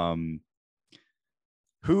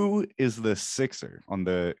 Who is the Sixer on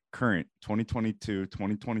the current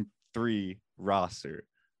 2022-2023 roster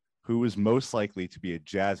who is most likely to be a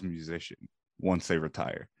jazz musician once they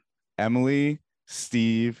retire? Emily,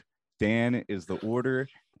 Steve, Dan is the order,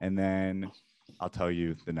 and then I'll tell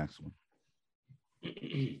you the next one.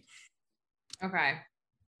 Okay.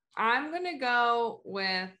 I'm going to go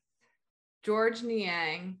with George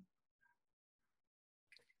Niang.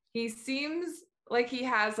 He seems like he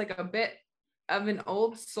has like a bit of an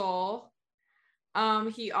old soul.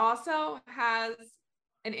 He also has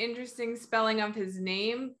an interesting spelling of his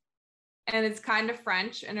name, and it's kind of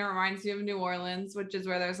French, and it reminds me of New Orleans, which is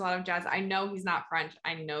where there's a lot of jazz. I know he's not French.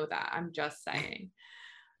 I know that. I'm just saying.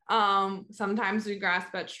 Sometimes we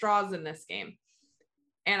grasp at straws in this game,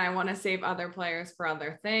 and I want to save other players for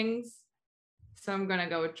other things. So I'm going to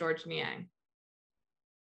go with George Niang.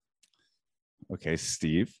 Okay,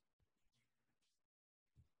 Steve.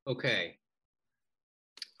 Okay.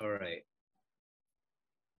 All right.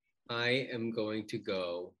 I am going to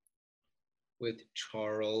go with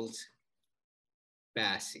Charles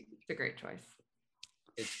Bassey. It's a great choice.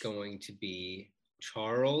 It's going to be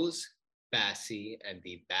Charles Bassey and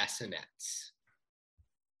the Bassinets.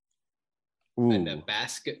 Ooh. And the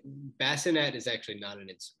bassinet is actually not an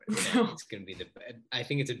instrument. No. It's going to be I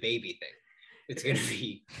think it's a baby thing. It's going to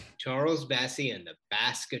be Charles Bassey and the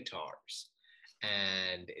bass guitars.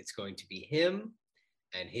 And it's going to be him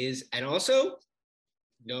and and also,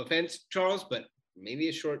 no offense, Charles, but maybe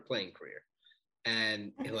a short playing career.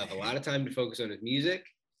 And he'll have a lot of time to focus on his music.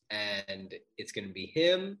 And it's going to be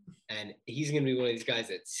him. And he's going to be one of these guys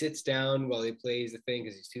that sits down while he plays the thing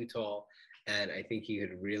because he's too tall. And I think he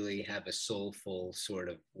could really have a soulful sort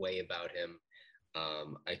of way about him.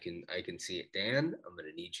 I can see it. Dan, I'm going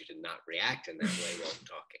to need you to not react in that way while I'm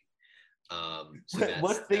talking. So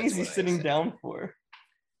what thing is he sitting down for?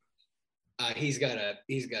 He's got a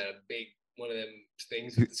big one of them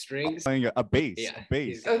things with the strings. Playing a bass. Yeah,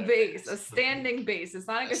 a standing bass. It's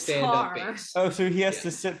not a guitar. Bass. Oh, so he has to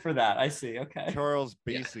sit for that. I see. Okay. Charles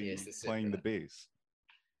Yeah, Bassey he is playing the bass.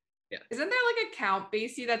 Yeah. Isn't there like a Count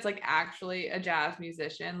Basie that's like actually a jazz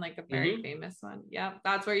musician, like a very famous one? Yeah,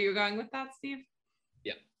 that's where you're going with that, Steve?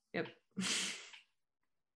 Yep.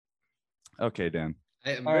 Okay, Dan.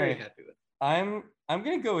 I am very happy with it. I'm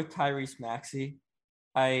gonna go with Tyrese Maxey.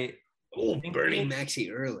 Burning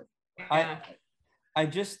Maxey early. I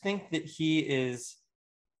just think that he's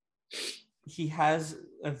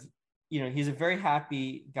a very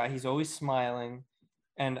happy guy. He's always smiling.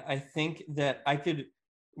 And I think that I could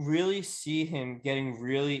really see him getting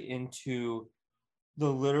really into the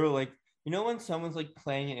literal, like, when someone's like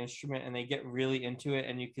playing an instrument and they get really into it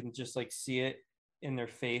and you can just like see it in their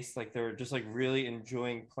face, like they're just like really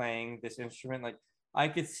enjoying playing this instrument. Like I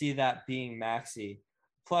could see that being Maxey.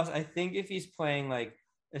 Plus, I think if he's playing like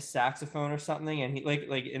a saxophone or something, and he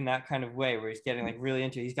like in that kind of way where he's getting like really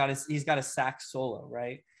into it. He's got a sax solo,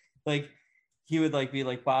 right? Like he would like be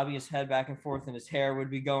like bobbing his head back and forth and his hair would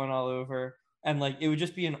be going all over, and like it would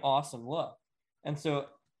just be an awesome look. And so,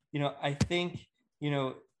 I think,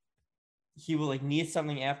 he will like need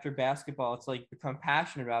something after basketball to like become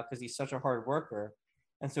passionate about because he's such a hard worker.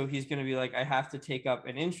 And so he's going to be like, I have to take up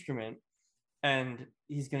an instrument, and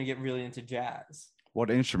he's going to get really into jazz. What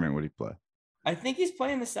instrument would he play? I think he's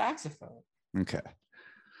playing the saxophone. Okay.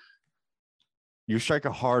 You strike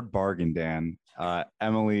a hard bargain, Dan.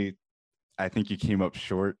 Emily, I think you came up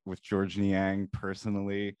short with George Niang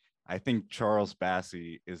personally. I think Charles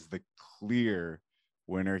Bassey is the clear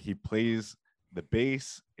winner. He plays the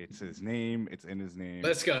bass. It's his name. It's in his name.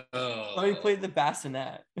 Let's go. Oh, he played the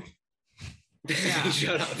bassinet.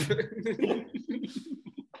 Shut up.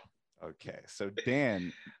 Okay, so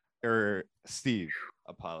Dan or Steve,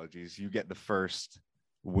 apologies. You get the first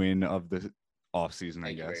win of the offseason,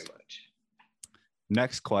 I guess. Thank you very much.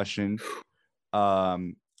 Next question.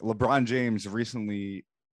 LeBron James recently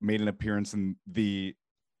made an appearance in the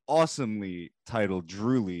awesomely titled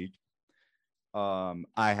Drew League.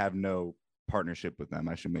 I have no partnership with them.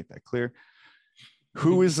 I should make that clear.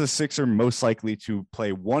 Who is the Sixer most likely to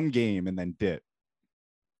play one game and then dip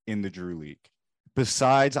in the Drew League?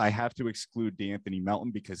 Besides, I have to exclude DeAnthony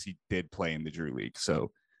Melton because he did play in the Drew League,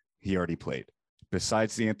 so he already played.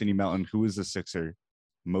 Besides DeAnthony Melton, who is the Sixer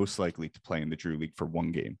most likely to play in the Drew League for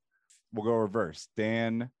one game? We'll go reverse.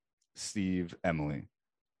 Dan, Steve, Emily.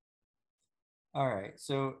 All right.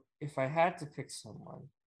 So if I had to pick someone,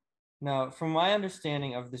 now from my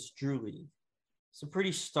understanding of this Drew League, it's a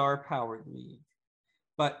pretty star-powered league,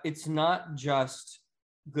 but it's not just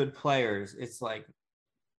good players. It's like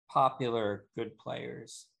popular good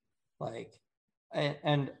players.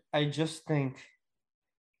 And I just think,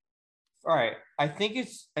 all right, I think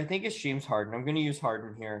it's James Harden. I'm going to use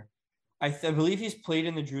Harden here. I believe he's played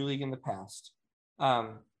in the Drew League in the past.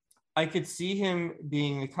 I could see him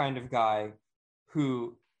being the kind of guy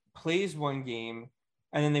who plays one game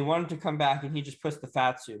and then they want him to come back and he just puts the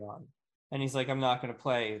fat suit on. And he's like, I'm not going to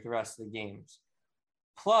play the rest of the games.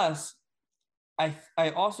 Plus, I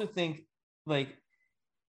also think, like,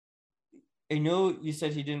 I know you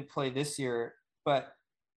said he didn't play this year, but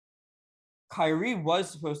Kyrie was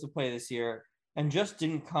supposed to play this year and just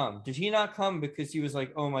didn't come. Did he not come because he was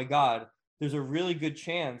like, oh my God, there's a really good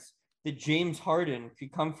chance that James Harden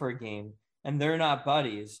could come for a game and they're not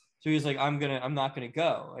buddies. So he's like, I'm not gonna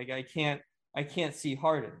go. Like I can't see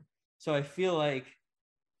Harden. So I feel like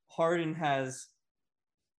Harden has,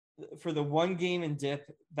 for the one game and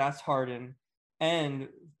dip, that's Harden. And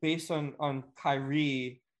based on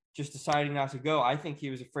Kyrie just deciding not to go, I think he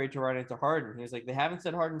was afraid to run into Harden. He was like, they haven't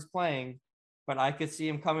said Harden's playing, but I could see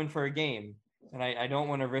him coming for a game. And I don't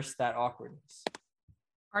want to risk that awkwardness.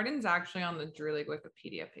 Harden's actually on the Drew League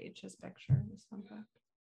Wikipedia page, his picture.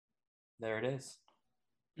 There it is.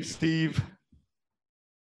 Steve.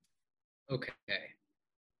 Okay.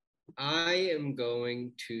 I am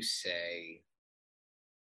going to say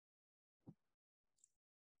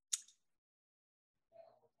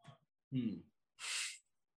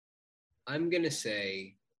I'm going to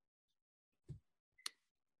say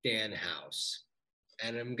Dan House.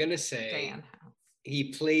 And I'm going to say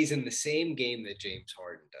he plays in the same game that James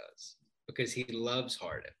Harden does because he loves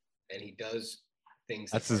Harden and he does things.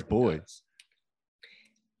 That's his boy. Does.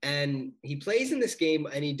 And he plays in this game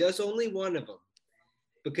and he does only one of them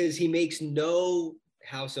because he makes no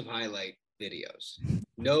House of Highlight videos.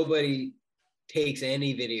 Nobody takes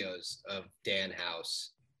any videos of Dan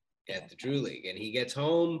House at the Drew League. And he gets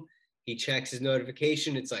home, he checks his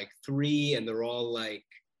notification. It's like 3 and they're all like,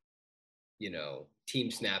 Team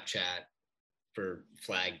Snapchat for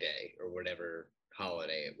Flag Day or whatever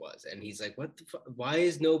holiday it was. And he's like, what the fuck? Why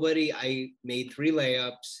is nobody? I made 3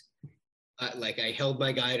 layups. I held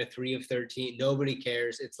my guy to 3 of 13. Nobody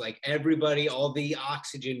cares. It's like everybody, all the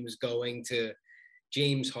oxygen was going to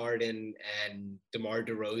James Harden and DeMar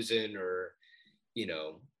DeRozan or,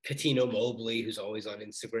 Patino Mobley, who's always on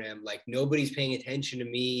Instagram. Like nobody's paying attention to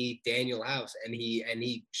me, Daniel House. And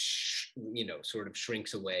he sort of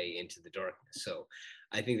shrinks away into the darkness. So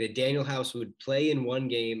I think that Daniel House would play in one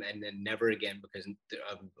game and then never again because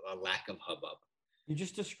of a lack of hubbub. You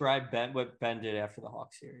just described what Ben did after the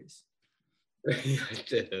Hawks series. There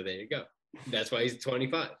you go. That's why he's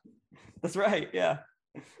 25. That's right. Yeah.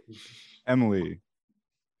 Emily.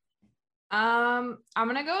 I'm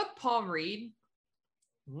gonna go with Paul Reed.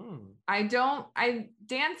 Dan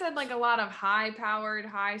said like a lot of high-powered,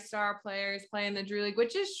 high-star players play in the Drew League,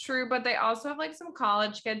 which is true, but they also have like some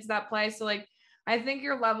college kids that play. So like I think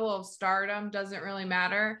your level of stardom doesn't really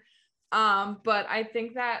matter. But I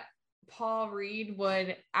think that Paul Reed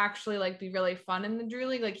would actually like be really fun in the Drew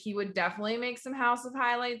League. Like he would definitely make some House of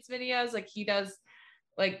Highlights videos. Like he does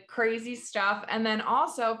like crazy stuff. And then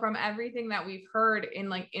also from everything that we've heard in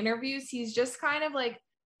like interviews, he's just kind of like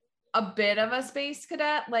a bit of a space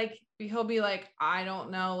cadet. Like he'll be like, I don't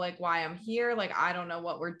know like why I'm here. Like, I don't know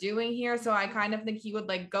what we're doing here. So I kind of think he would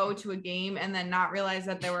like go to a game and then not realize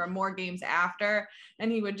that there were more games after,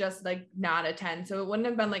 and he would just like not attend. So it wouldn't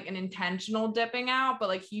have been like an intentional dipping out, but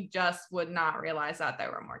like he just would not realize that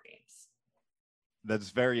there were more games. That's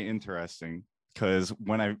very interesting, because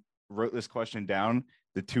when I wrote this question down,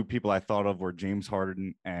 the two people I thought of were James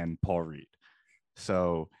Harden and Paul Reed.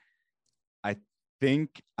 So I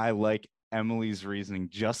think I like Emily's reasoning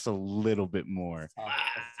just a little bit more.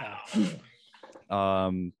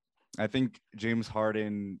 I think James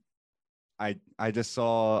Harden, I just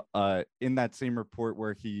saw in that same report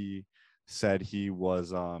where he said he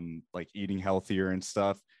was like eating healthier and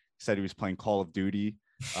stuff, said he was playing Call of Duty,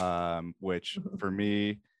 which for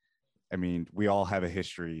me, I mean, we all have a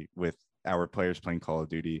history with our players playing Call of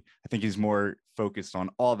Duty. I think he's more focused on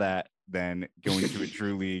all that than going to a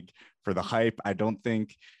Drew League for the hype. I don't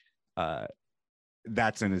think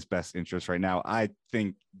that's in his best interest right now. I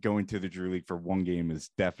think going to the Drew League for one game is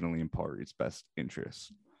definitely in Paul Reed's best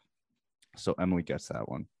interest. So Emily gets that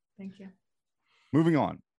one. Thank you. Moving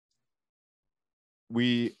on.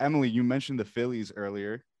 Emily, you mentioned the Phillies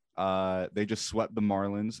earlier. They just swept the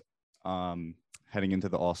Marlins heading into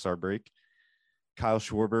the All-Star break. Kyle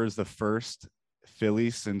Schwarber is the first Philly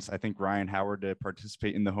since I think Ryan Howard to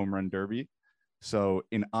participate in the Home Run Derby. So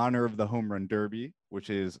in honor of the Home Run Derby, which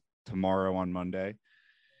is tomorrow on Monday,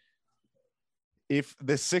 if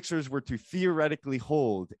the Sixers were to theoretically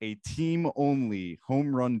hold a team-only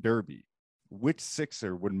Home Run Derby, which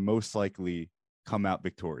Sixer would most likely come out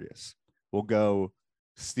victorious? We'll go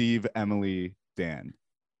Steve, Emily, Dan.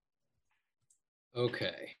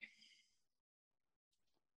 Okay.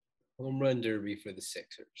 Home Run Derby for the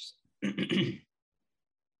Sixers. I'm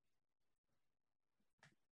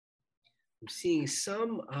seeing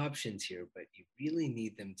some options here, but you really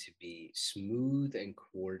need them to be smooth and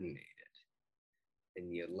coordinated.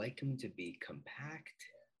 And you like them to be compact,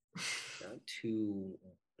 not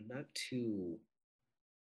too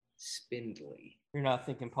spindly. You're not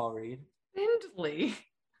thinking Paul Reed? Spindly.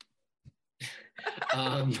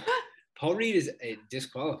 Paul Reed is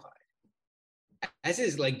disqualified. As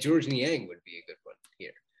is like George Niang would be a good one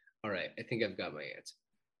here. All right, I think I've got my answer.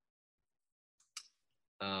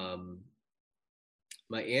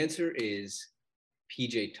 My answer is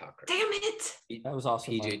PJ Tucker. Damn it! That was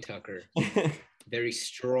awesome. PJ Tucker, very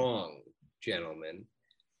strong gentleman,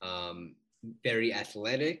 very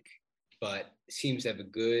athletic, but seems to have a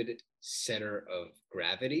good center of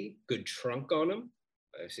gravity, good trunk on him.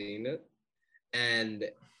 I've seen it, and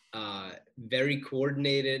very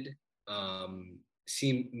coordinated.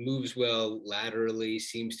 Moves well laterally,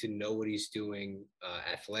 seems to know what he's doing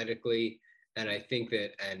athletically. And I think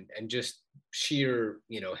that, and just sheer,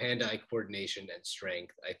 hand-eye coordination and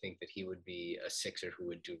strength, I think that he would be a Sixer who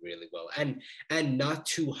would do really well, and not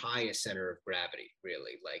too high a center of gravity,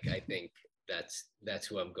 really. Like, I think that's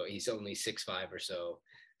who I'm going. He's only 6'5" or so.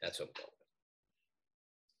 That's what I'm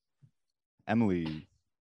going with. Emily.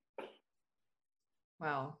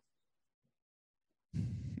 Well,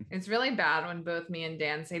 it's really bad when both me and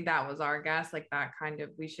Dan say that was our guess. Like that kind of,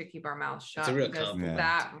 we should keep our mouths shut. It's a real because compliment.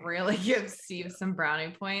 that really gives Steve some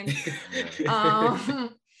brownie points.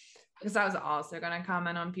 Because I was also going to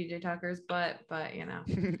comment on PJ Tucker's, but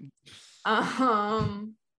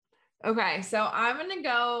okay, so I'm going to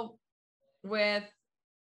go with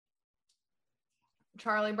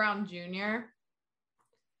Charlie Brown Jr.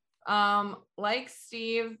 Like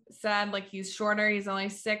Steve said, like he's shorter, he's only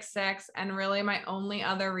 6'6", and really my only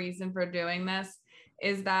other reason for doing this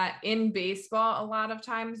is that in baseball, a lot of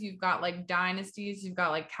times you've got like dynasties, you've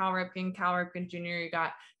got like Cal Ripken Jr., you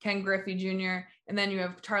got Ken Griffey Jr., and then you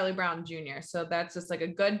have Charlie Brown Jr. So that's just like a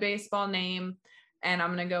good baseball name, and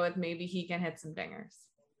I'm gonna go with maybe he can hit some dingers.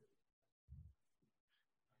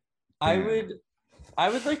 I would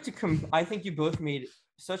like to I think you both made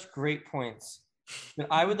such great points. But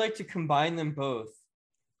I would like to combine them both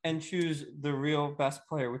and choose the real best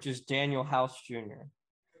player, which is Daniel House Jr.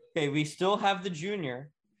 Okay, we still have the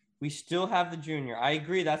junior. I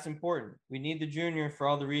agree, that's important. We need the junior for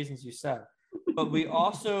all the reasons you said. But we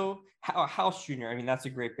also House Jr. I mean, that's a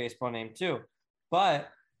great baseball name too. But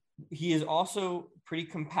he is also pretty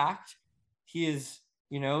compact. He is,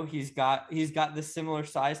 he's got the similar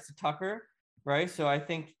size to Tucker, right? So I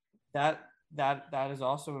think that is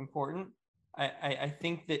also important. I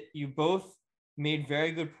think that you both made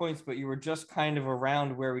very good points, but you were just kind of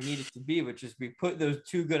around where we needed to be, which is we put those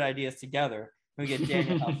two good ideas together. We get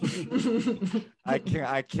Daniel.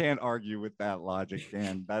 I can't argue with that logic,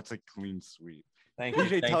 Dan. That's a clean sweep. Thank you.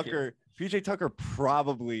 PJ Tucker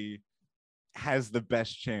probably has the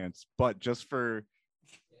best chance, but just for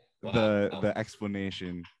the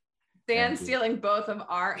explanation. Dan stealing both of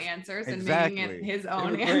our answers and making it his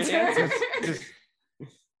own Great answer. Just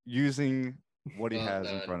using what he has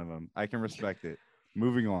in front of him. I can respect it.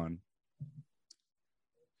 Moving on.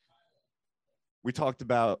 We talked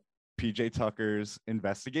about PJ Tucker's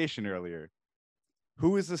investigation earlier.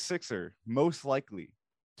 Who is the Sixer most likely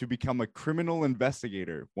to become a criminal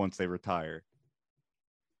investigator once they retire?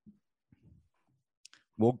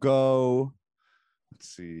 We'll go, let's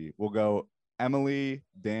see. We'll go Emily,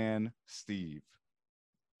 Dan, Steve.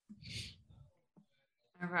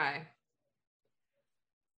 Okay.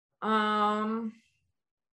 I'm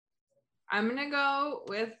gonna go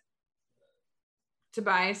with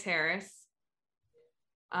Tobias Harris.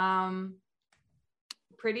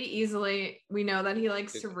 Pretty easily. We know that he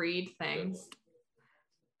likes to read things.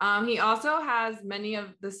 He also has many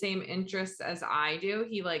of the same interests as I do.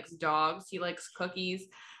 He likes dogs, he likes cookies,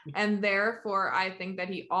 and therefore I think that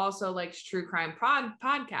he also likes true crime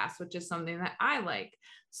podcasts, which is something that I like.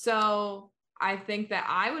 So I think that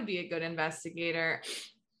I would be a good investigator,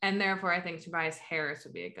 and therefore I think Tobias Harris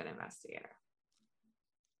would be a good investigator.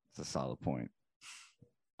 It's a solid point.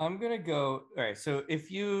 I'm gonna go. All right. So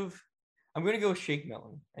I'm gonna go with Shake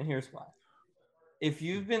Milton, and here's why. If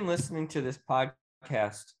you've been listening to this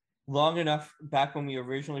podcast long enough, back when we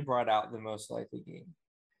originally brought out the most likely game,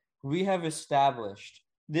 we have established,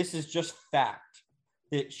 this is just fact,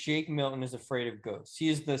 that Shake Milton is afraid of ghosts. He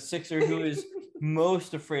is the Sixer who is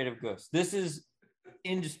most afraid of ghosts. This is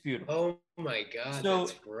indisputable. Oh my God, So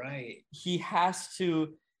that's right. he has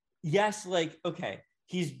to, yes, like, okay,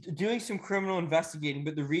 he's doing some criminal investigating,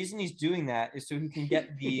 but the reason he's doing that is so he can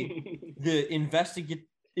get the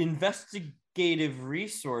investigative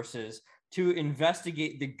resources to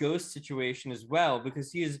investigate the ghost situation as well,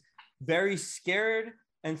 because he is very scared,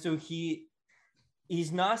 and so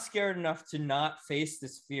he's not scared enough to not face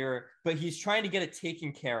this fear, but he's trying to get it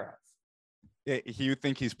taken care of. Yeah, he would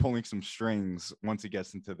think he's pulling some strings once he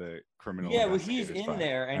gets into the criminal. Yeah, well, he's investigator's in file.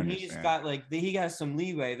 there, I and he's understand. got like he has some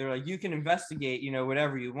leeway. They're like, you can investigate,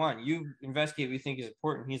 whatever you want. You investigate what you think is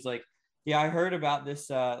important. He's like, yeah, I heard about this,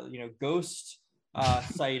 ghost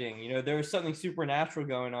sighting. There was something supernatural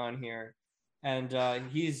going on here, and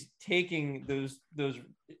he's taking those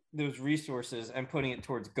resources and putting it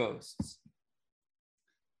towards ghosts.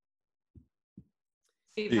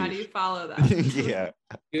 Steve, how do you follow that? Yeah.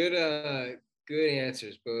 Good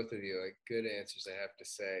answers, both of you. Like, good answers, I have to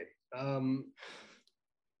say.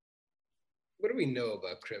 What do we know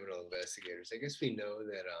about criminal investigators? I guess we know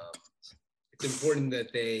that it's important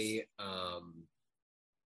that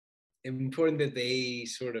they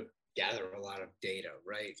sort of gather a lot of data,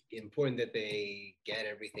 right? Important that they get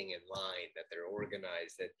everything in line, that they're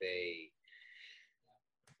organized, that they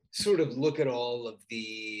sort of look at all of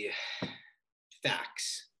the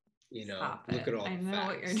facts, look at all the facts.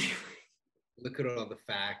 What you're doing. Look at all the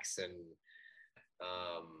facts, and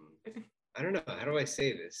I don't know, how do I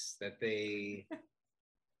say this? That they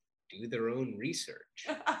do their own research.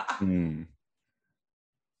 Hmm.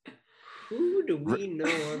 Who do we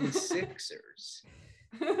know on the Sixers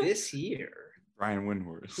this year Brian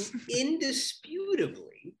Windhorst. who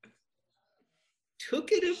indisputably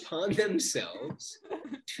took it upon themselves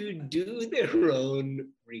to do their own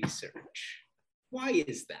research? Why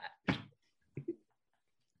is that?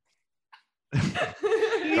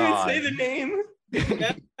 You didn't say the name.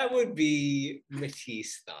 That would be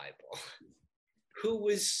Matisse Thybulle, who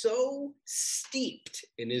was so steeped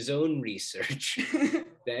in his own research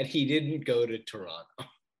that he didn't go to Toronto.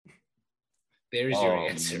 There's your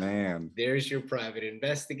answer. Man. There's your private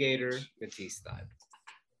investigator, Matisse Thybulle.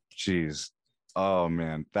 Jeez. Oh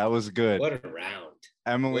man, that was good. What a round.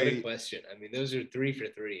 Emily, What a question. I mean, those are 3 for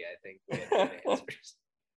 3, I think. We had good answers.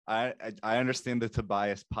 I understand the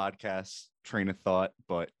Tobias podcast train of thought,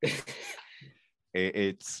 but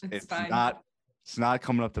it's fine. not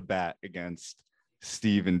coming up to bat against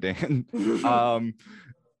Steve and Dan.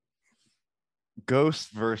 Ghost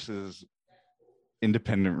versus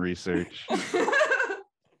independent research.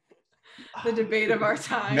 The debate of our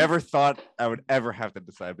time. Never thought I would ever have to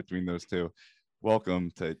decide between those two.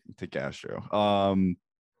 Welcome to Gastro. Oh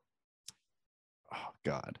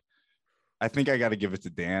God. I think I got to give it to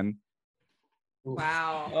Dan.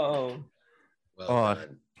 Wow. Oh, Well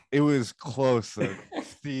done. It was close.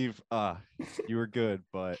 Steve, you were good,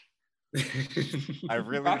 but I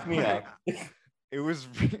really Back me up. It was.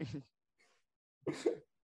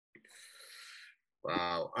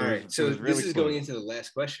 Wow. All It right. was- So it was this really is going close. into the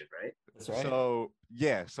last question, right? That's right. So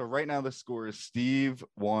yeah, so right now the score is Steve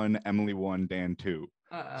 1, Emily 1, Dan 2.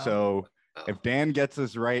 Uh-oh. So Oh. if Dan gets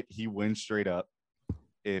us right, he wins straight up.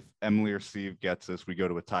 If Emily or Steve gets us, we go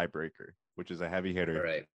to a tiebreaker, which is a heavy hitter. All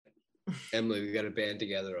right. Emily, we got to band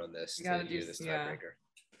together on this We gotta to do- do this yeah. tiebreaker.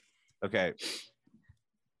 Okay.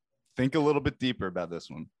 Think a little bit deeper about this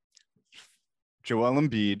one. Joel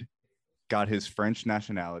Embiid got his French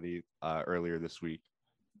nationality earlier this week.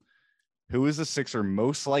 Who is the Sixer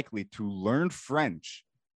most likely to learn French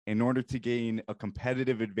in order to gain a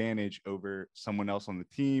competitive advantage over someone else on the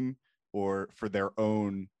team or for their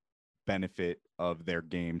own benefit of their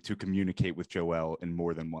game to communicate with Joel in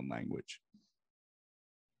more than one language?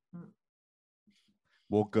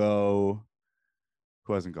 We'll go.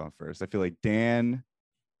 Who hasn't gone first? I feel like Dan,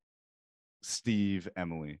 Steve,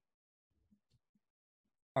 Emily.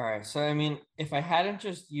 All right. So, I mean, if I hadn't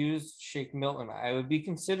just used Shake Milton, I would be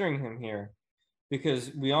considering him here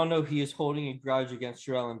because we all know he is holding a grudge against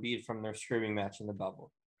Joel Embiid from their screaming match in the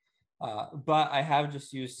bubble. But I have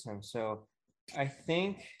just used him. So I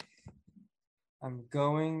think I'm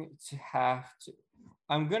going to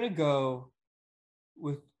go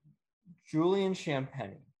with Julian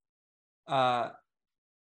Champagny.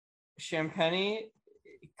 Champagny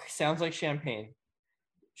sounds like champagne.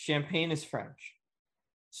 Champagne is French.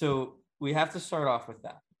 So we have to start off with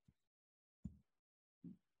that.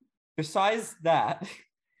 Besides that,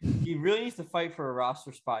 he really needs to fight for a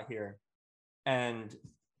roster spot here. And,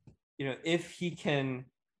 if he can,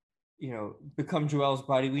 become Joel's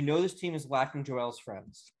buddy, we know this team is lacking Joel's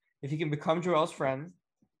friends. If he can become Joel's friend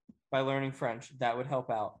by learning French, that would help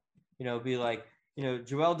out. Be like,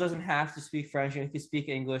 Joel doesn't have to speak French. He can speak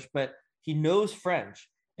English, but he knows French.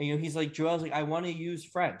 And, he's like, Joel's like, I want to use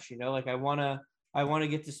French, like, I want to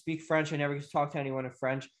get to speak French. I never get to talk to anyone in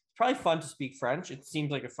French. It's probably fun to speak French. It seems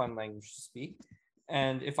like a fun language to speak.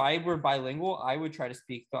 And if I were bilingual, I would try to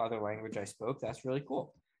speak the other language I spoke. That's really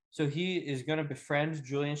cool. So he is going to befriend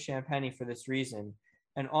Julian Champagny for this reason.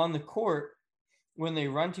 And on the court, when they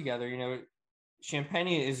run together,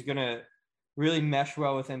 Champagny is going to really mesh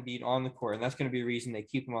well with Embiid on the court. And that's going to be the reason they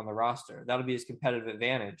keep him on the roster. That'll be his competitive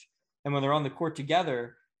advantage. And when they're on the court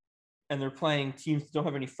together, and they're playing teams that don't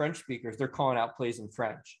have any French speakers, they're calling out plays in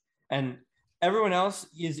French. And everyone else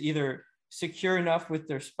is either secure enough with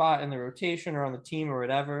their spot in the rotation or on the team or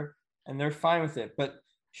whatever, and they're fine with it. But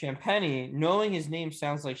Champagny, knowing his name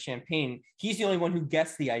sounds like champagne, he's the only one who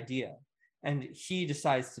gets the idea, and he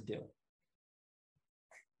decides to do it.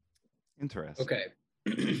 Interesting. Okay.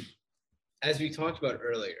 As we talked about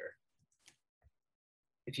earlier,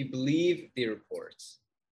 if you believe the reports,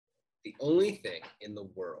 the only thing in the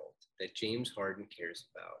world that James Harden cares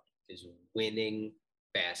about is winning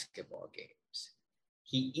basketball games.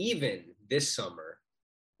 He even this summer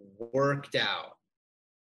worked out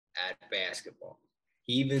at basketball.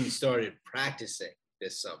 He even started practicing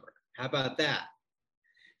this summer. How about that?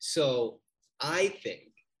 So I think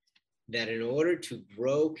that in order to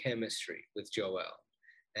grow chemistry with Joel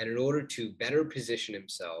and in order to better position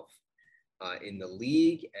himself in the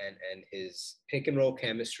league and his pick and roll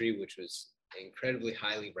chemistry, which was incredibly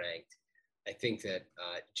highly ranked, I think that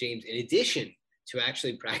James, in addition to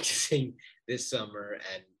actually practicing this summer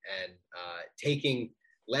and taking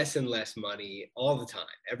less and less money all the time,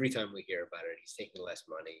 every time we hear about it, he's taking less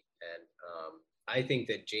money. And I think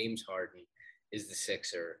that James Harden is the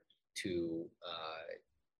Sixer to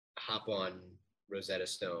hop on Rosetta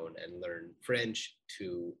Stone and learn French,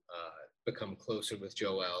 to become closer with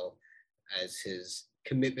Joel, as his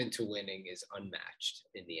commitment to winning is unmatched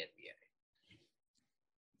in the NBA.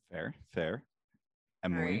 Fair.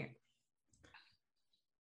 Emily. Right.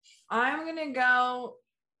 I'm gonna go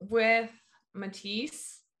with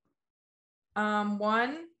Matisse.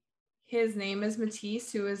 One, his name is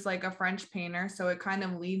Matisse, who is like a French painter, so it kind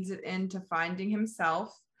of leads it into finding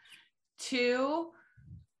himself. Two,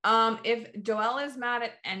 if Joel is mad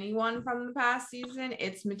at anyone from the past season,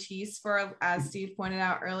 it's Matisse for, as Steve pointed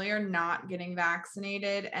out earlier, not getting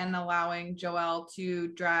vaccinated and allowing Joel to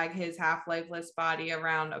drag his half lifeless body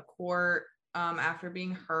around a court after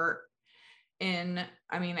being hurt.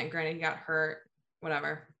 Granted, he got hurt,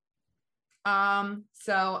 whatever.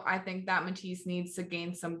 So I think that Matisse needs to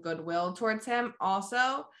gain some goodwill towards him.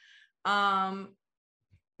 Also,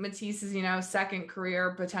 Matisse's, second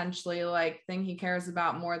career potentially like thing he cares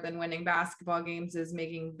about more than winning basketball games is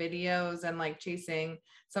making videos and like chasing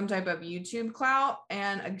some type of YouTube clout.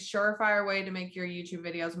 And a surefire way to make your YouTube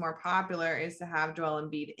videos more popular is to have Joel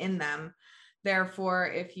Embiid in them. Therefore,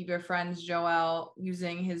 if he befriends Joel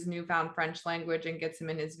using his newfound French language and gets him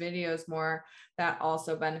in his videos more, that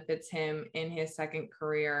also benefits him in his second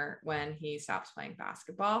career when he stops playing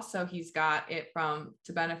basketball. So he's got it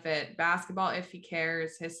to benefit basketball if he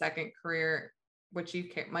cares, his second career, which you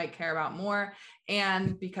might care about more,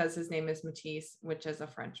 and because his name is Matisse, which is a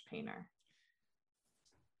French painter.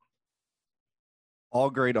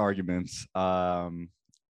 All great arguments.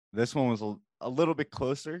 This one was a little bit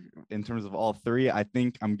closer in terms of all three. I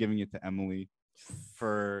think I'm giving it to Emily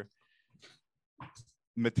for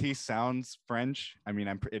Matisse sounds French. I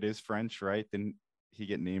mean, it is French, right? Didn't he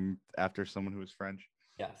get named after someone who was French?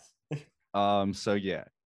 Yes. So yeah,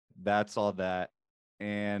 that's all that.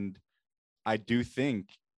 And I do think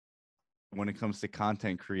when it comes to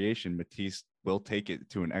content creation, Matisse will take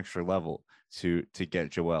it to an extra level to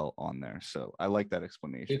get Joel on there. So I like that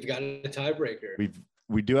explanation. We've got a tiebreaker.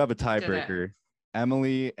 We do have a tiebreaker.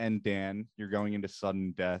 Emily and Dan, you're going into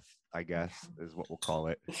sudden death, I guess, is what we'll call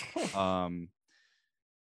it.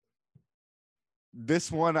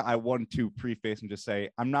 This one, I want to preface and just say,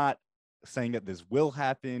 I'm not saying that this will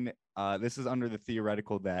happen. This is under the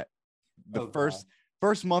theoretical that the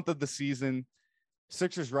first month of the season,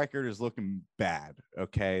 Sixers record is looking bad.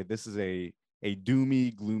 Okay. This is a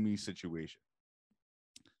doomy, gloomy situation.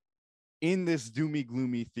 In this doomy,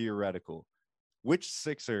 gloomy theoretical, which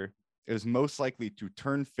Sixer is most likely to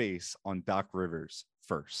turn face on Doc Rivers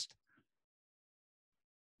first?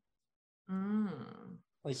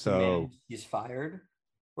 Like, so he's fired,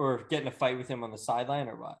 or get in a fight with him on the sideline,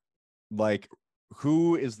 or what? Like,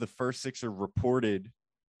 who is the first Sixer reported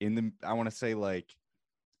in the, I want to say, like,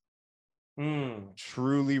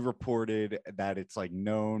 truly reported that it's like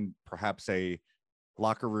known, perhaps a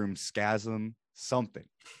locker room schism, something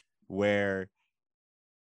where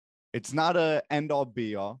it's not a end all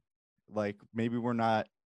be all. Like, maybe we're not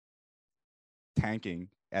tanking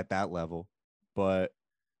at that level, but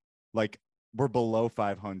like we're below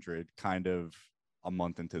 500 kind of a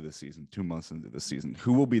month into the season, 2 months into the season.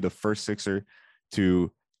 Who will be the first Sixer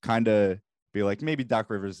to kind of be like, maybe Doc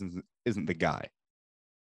Rivers isn't the guy?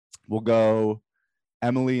 We'll go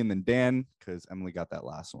Emily and then Dan, because Emily got that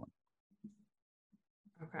last one.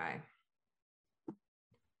 Okay.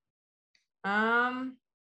 I'm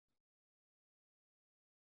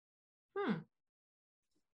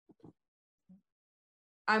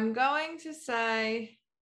going to say,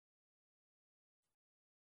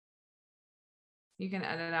 you can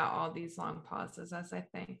edit out all these long pauses as I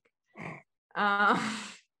think. I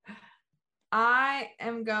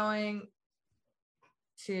am going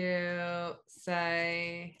to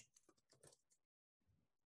say,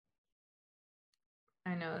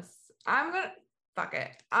 I know this, fuck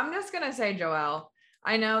it. I'm just going to say Joel.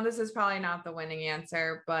 I know this is probably not the winning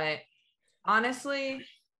answer, but honestly,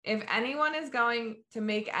 if anyone is going to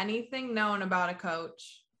make anything known about a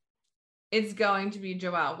coach, it's going to be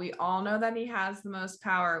Joel. We all know that he has the most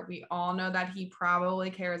power. We all know that he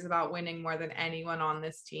probably cares about winning more than anyone on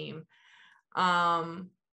this team.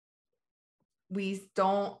 We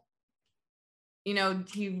don't,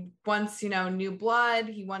 he wants, new blood.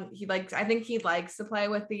 I think he likes to play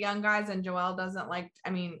with the young guys, and Joel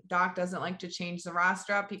Doc doesn't like to change the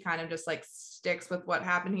roster up. He kind of just like sticks with what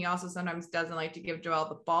happened. He also sometimes doesn't like to give Joel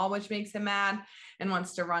the ball, which makes him mad, and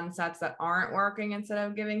wants to run sets that aren't working instead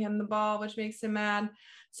of giving him the ball, which makes him mad.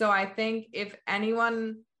 So I think if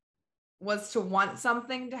anyone was to want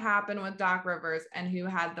something to happen with Doc Rivers and who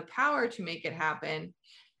had the power to make it happen,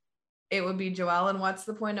 it would be Joel. And what's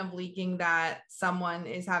the point of leaking that someone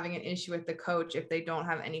is having an issue with the coach if they don't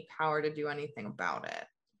have any power to do anything about it?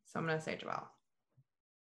 So I'm going to say Joel.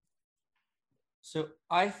 So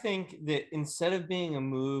I think that instead of being a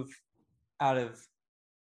move out of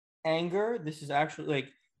anger, this is actually like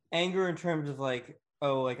anger in terms of like,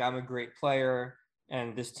 oh, like I'm a great player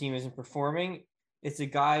and this team isn't performing. It's a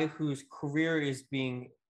guy whose career is being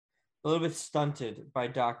a little bit stunted by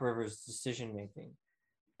Doc Rivers' decision-making.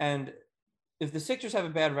 And if the Sixers have a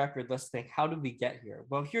bad record, let's think, how did we get here?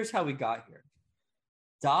 Well, here's how we got here.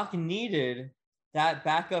 Doc needed that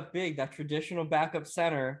backup big, that traditional backup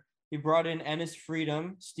center. He brought in Enes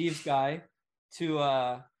Freedom, Steve's guy,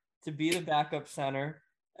 to be the backup center.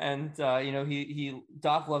 And,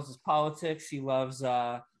 Doc loves his politics. He loves,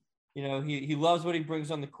 he loves what he brings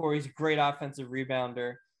on the court. He's a great offensive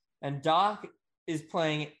rebounder. And Doc is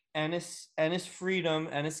playing Enes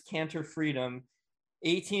Kanter Freedom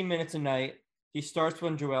 18 minutes a night. He starts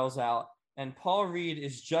when Joel's out, and Paul Reed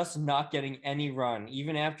is just not getting any run.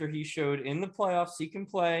 Even after he showed in the playoffs he can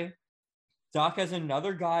play, Doc has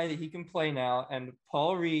another guy that he can play now, and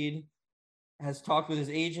Paul Reed has talked with his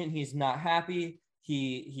agent. He's not happy.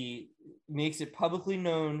 he makes it publicly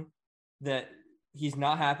known that he's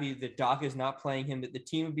not happy that Doc is not playing him, that the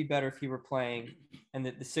team would be better if he were playing, and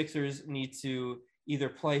that the Sixers need to either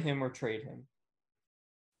play him or trade him.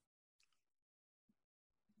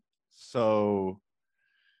 So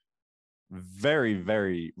very,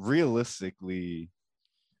 very realistically,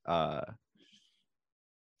 I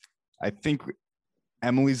think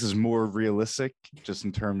Emily's is more realistic just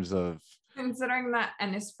in terms of considering that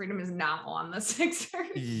Ennis Freedom is now on the Sixers.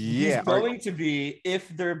 Yeah, He's going to be if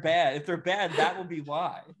they're bad. If they're bad, that will be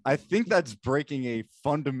why. I think that's breaking a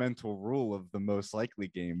fundamental rule of the most likely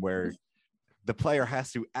game where the player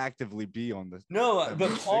has to actively be on the. No, but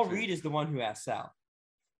Paul Sixers. Reed is the one who asked out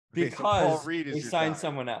Okay, so because Paul Reed is they your signed guy.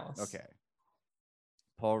 someone else. Okay.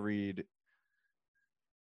 Paul Reed.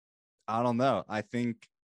 I don't know. I think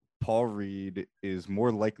Paul Reed is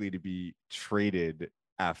more likely to be traded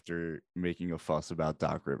after making a fuss about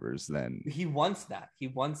Doc Rivers than He wants that. He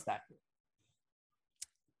wants that.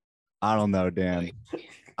 I don't know, Dan.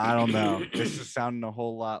 I don't know. This is sounding a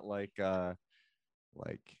whole lot like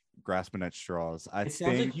grasping at straws. I It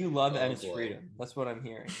sounds think like you love Oh, Ennis boy. Freedom. That's what I'm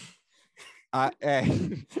hearing.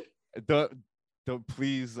 don't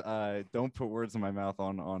please don't put words in my mouth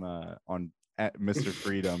on Mr.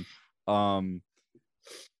 Freedom.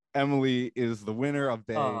 Emily is the winner of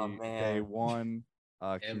day one.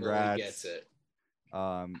 Emily Congrats. gets it.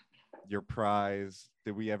 Your prize.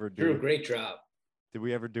 Did we ever Drew, do great job. Did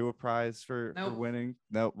we ever do a prize for Nope. winning?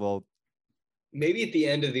 No. Well, Maybe at the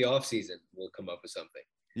end of the offseason, we'll come up with something.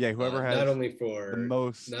 yeah, whoever has not only for the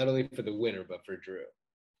most. not only for the winner, but for Drew.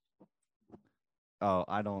 Oh,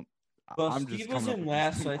 I don't. Well, I'm just Steve was coming up in with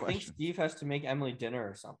last, some so I think questions. Steve has to make Emily dinner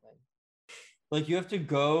or something. Like you have to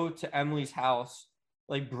go to Emily's house,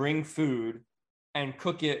 like bring food and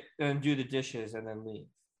cook it and do the dishes and then leave.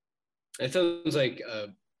 It sounds like a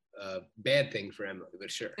bad thing for Emily,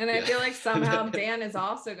 but sure. And I Yeah. feel like somehow Dan is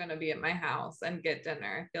also going to be at my house and get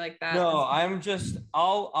dinner. I feel like that. No, is-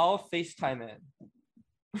 I'll FaceTime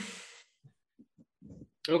in.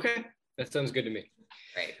 Okay, that sounds good to me.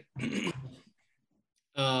 Right.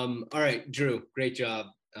 All right, Drew, great job.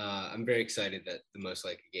 I'm very excited that the most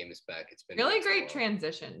likely game is back. It's been Really so great long.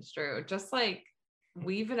 transitions, Drew. Just like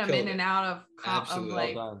weaving them Killed in it. and out of, Absolutely.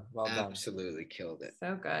 like Well done. Well done. Absolutely killed it.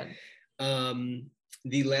 so good.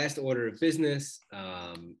 The last order of business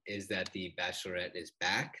is that the Bachelorette is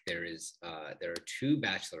back. There are two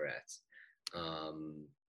Bachelorettes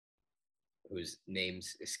whose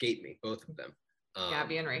names escape me, both of them.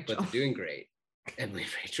 Gabby and Rachel. But they're doing great. Emily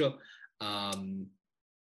and Rachel.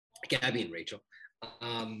 Gabby and Rachel.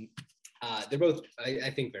 They're both, I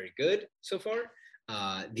think, very good so far.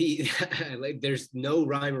 There's no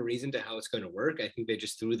rhyme or reason to how it's going to work. I think they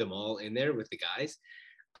just threw them all in there with the guys.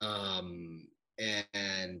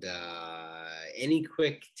 And any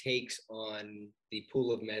quick takes on the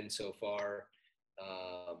pool of men so far?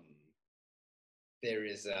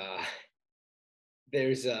 There's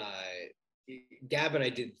Gab and I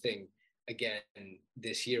did the thing again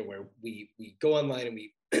this year where we go online and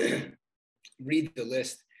we read the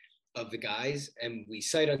list of the guys and we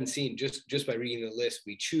sight unseen just by reading the list,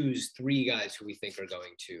 we choose three guys who we think are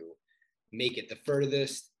going to make it the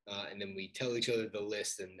furthest, and then we tell each other the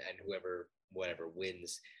list, and whatever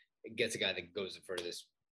wins gets a guy that goes the furthest,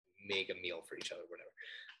 make a meal for each other, whatever.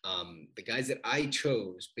 The guys that I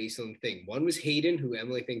chose based on the thing, one was Hayden, who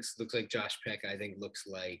Emily thinks looks like Josh Peck. I think looks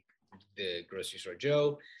like the grocery store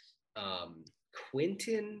Joe.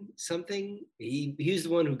 Quentin something. He was the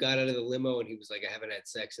one who got out of the limo and he was like, I haven't had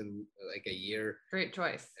sex in like a year. Great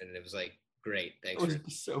choice. And it was like, great. It Thanks was for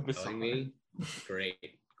so bizarre. telling me.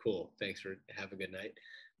 Great. Cool. Thanks for have a good night.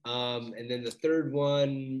 And then the third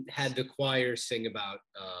one had the choir sing about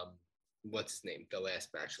what's his name? The Last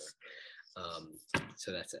Bachelor.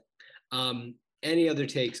 So that's it. Any other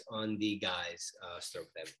takes on the guys? Start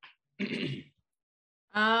with them.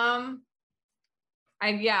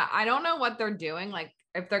 I don't know what they're doing. Like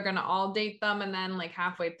if they're gonna all date them and then like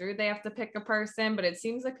halfway through they have to pick a person, but it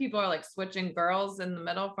seems like people are like switching girls in the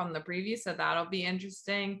middle from the preview, so that'll be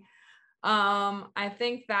interesting. I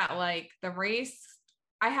think that like the race,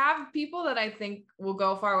 I have people that I think will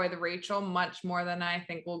go far with Rachel much more than I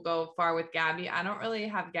think will go far with Gabby. I don't really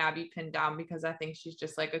have Gabby pinned down because I think she's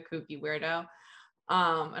just like a kooky weirdo.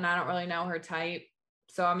 And I don't really know her type.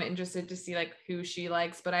 So I'm interested to see like who she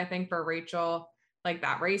likes. But I think for Rachel, like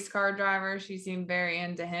that race car driver, she seemed very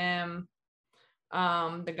into him.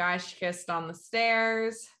 The guy she kissed on the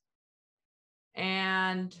stairs.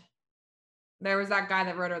 And there was that guy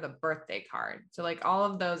that wrote her the birthday card. So like all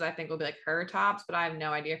of those I think will be like her tops, but I have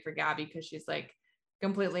no idea for Gabby because she's like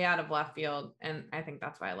completely out of left field. And I think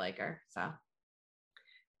that's why I like her. So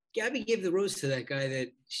Gabby gave the rose to that guy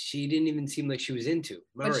that she didn't even seem like she was into.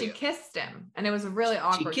 Mario. But she kissed him, and it was a really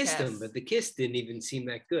awkward She kissed kiss. him, but the kiss didn't even seem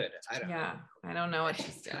that good. I don't know. I don't know what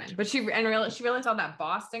she's doing. But she really thought that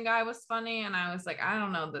Boston guy was funny, and I was like, I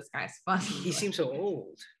don't know, this guy's funny. He seems so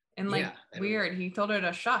old. And like weird. He told her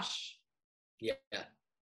to shush. Yeah. I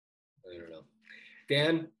don't know.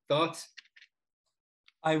 Dan, thoughts?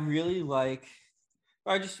 I really like.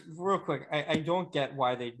 I just real quick. I don't get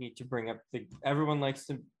why they need to bring up everyone likes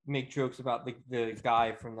to make jokes about the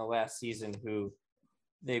guy from the last season who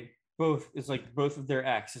both of their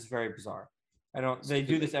ex is very bizarre. They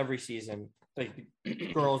do this every season. Like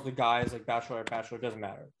the girls, the guys, like bachelor, doesn't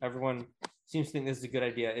matter. Everyone seems to think this is a good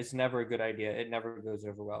idea. It's never a good idea. It never goes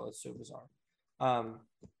over well. It's so bizarre.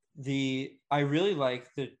 I really like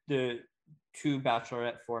the 2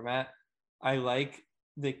 bachelorette format. I like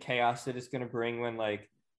the chaos that it's going to bring when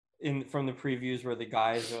from the previews where the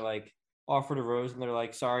guys are like offered a rose and they're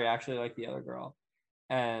like, sorry, I actually like the other girl.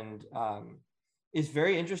 And it's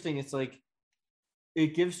very interesting. It's like,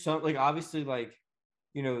 it gives some, like, obviously, like,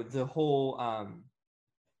 you know, the whole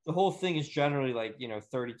thing is generally like, you know,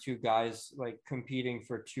 32 guys like competing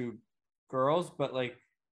for 2 girls, but like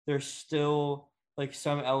there's still like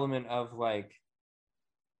some element of like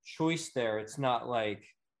choice there. It's not like,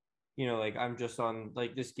 you know, like I'm just on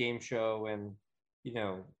like this game show and, you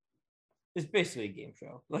know, it's basically a game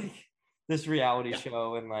show, like this reality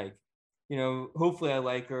show. And like, you know, hopefully I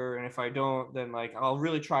like her. And if I don't, then like, I'll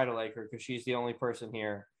really try to like her because she's the only person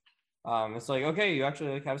here. It's like, okay, you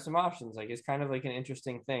actually like have some options. Like, it's kind of like an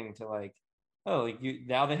interesting thing to like, oh, like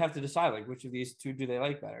now they have to decide like which of these 2 do they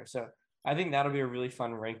like better. So I think that'll be a really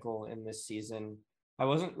fun wrinkle in this season. I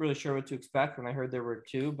wasn't really sure what to expect when I heard there were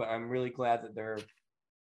 2, but I'm really glad that they're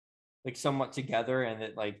like somewhat together and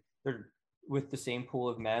that like they're with the same pool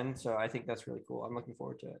of men. So I think that's really cool. I'm looking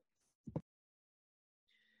forward to it.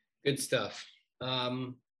 Good stuff.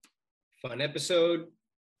 Fun episode.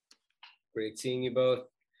 Great seeing you both.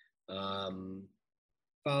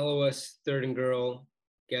 Follow us, Third and Girl,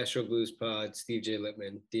 Gastro Blues Pod, Steve J.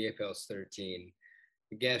 Lippman, DFL's 13,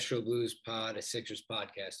 the Gastro Blues Pod, a Sixers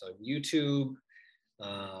podcast on YouTube.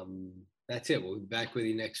 That's it. We'll be back with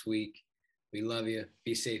you next week. We love you.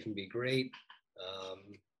 Be safe and be great.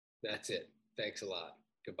 That's it. Thanks a lot.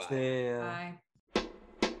 Goodbye. Bye.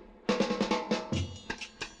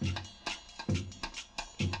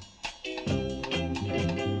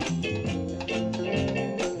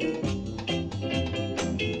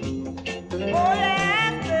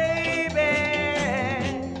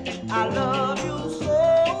 I love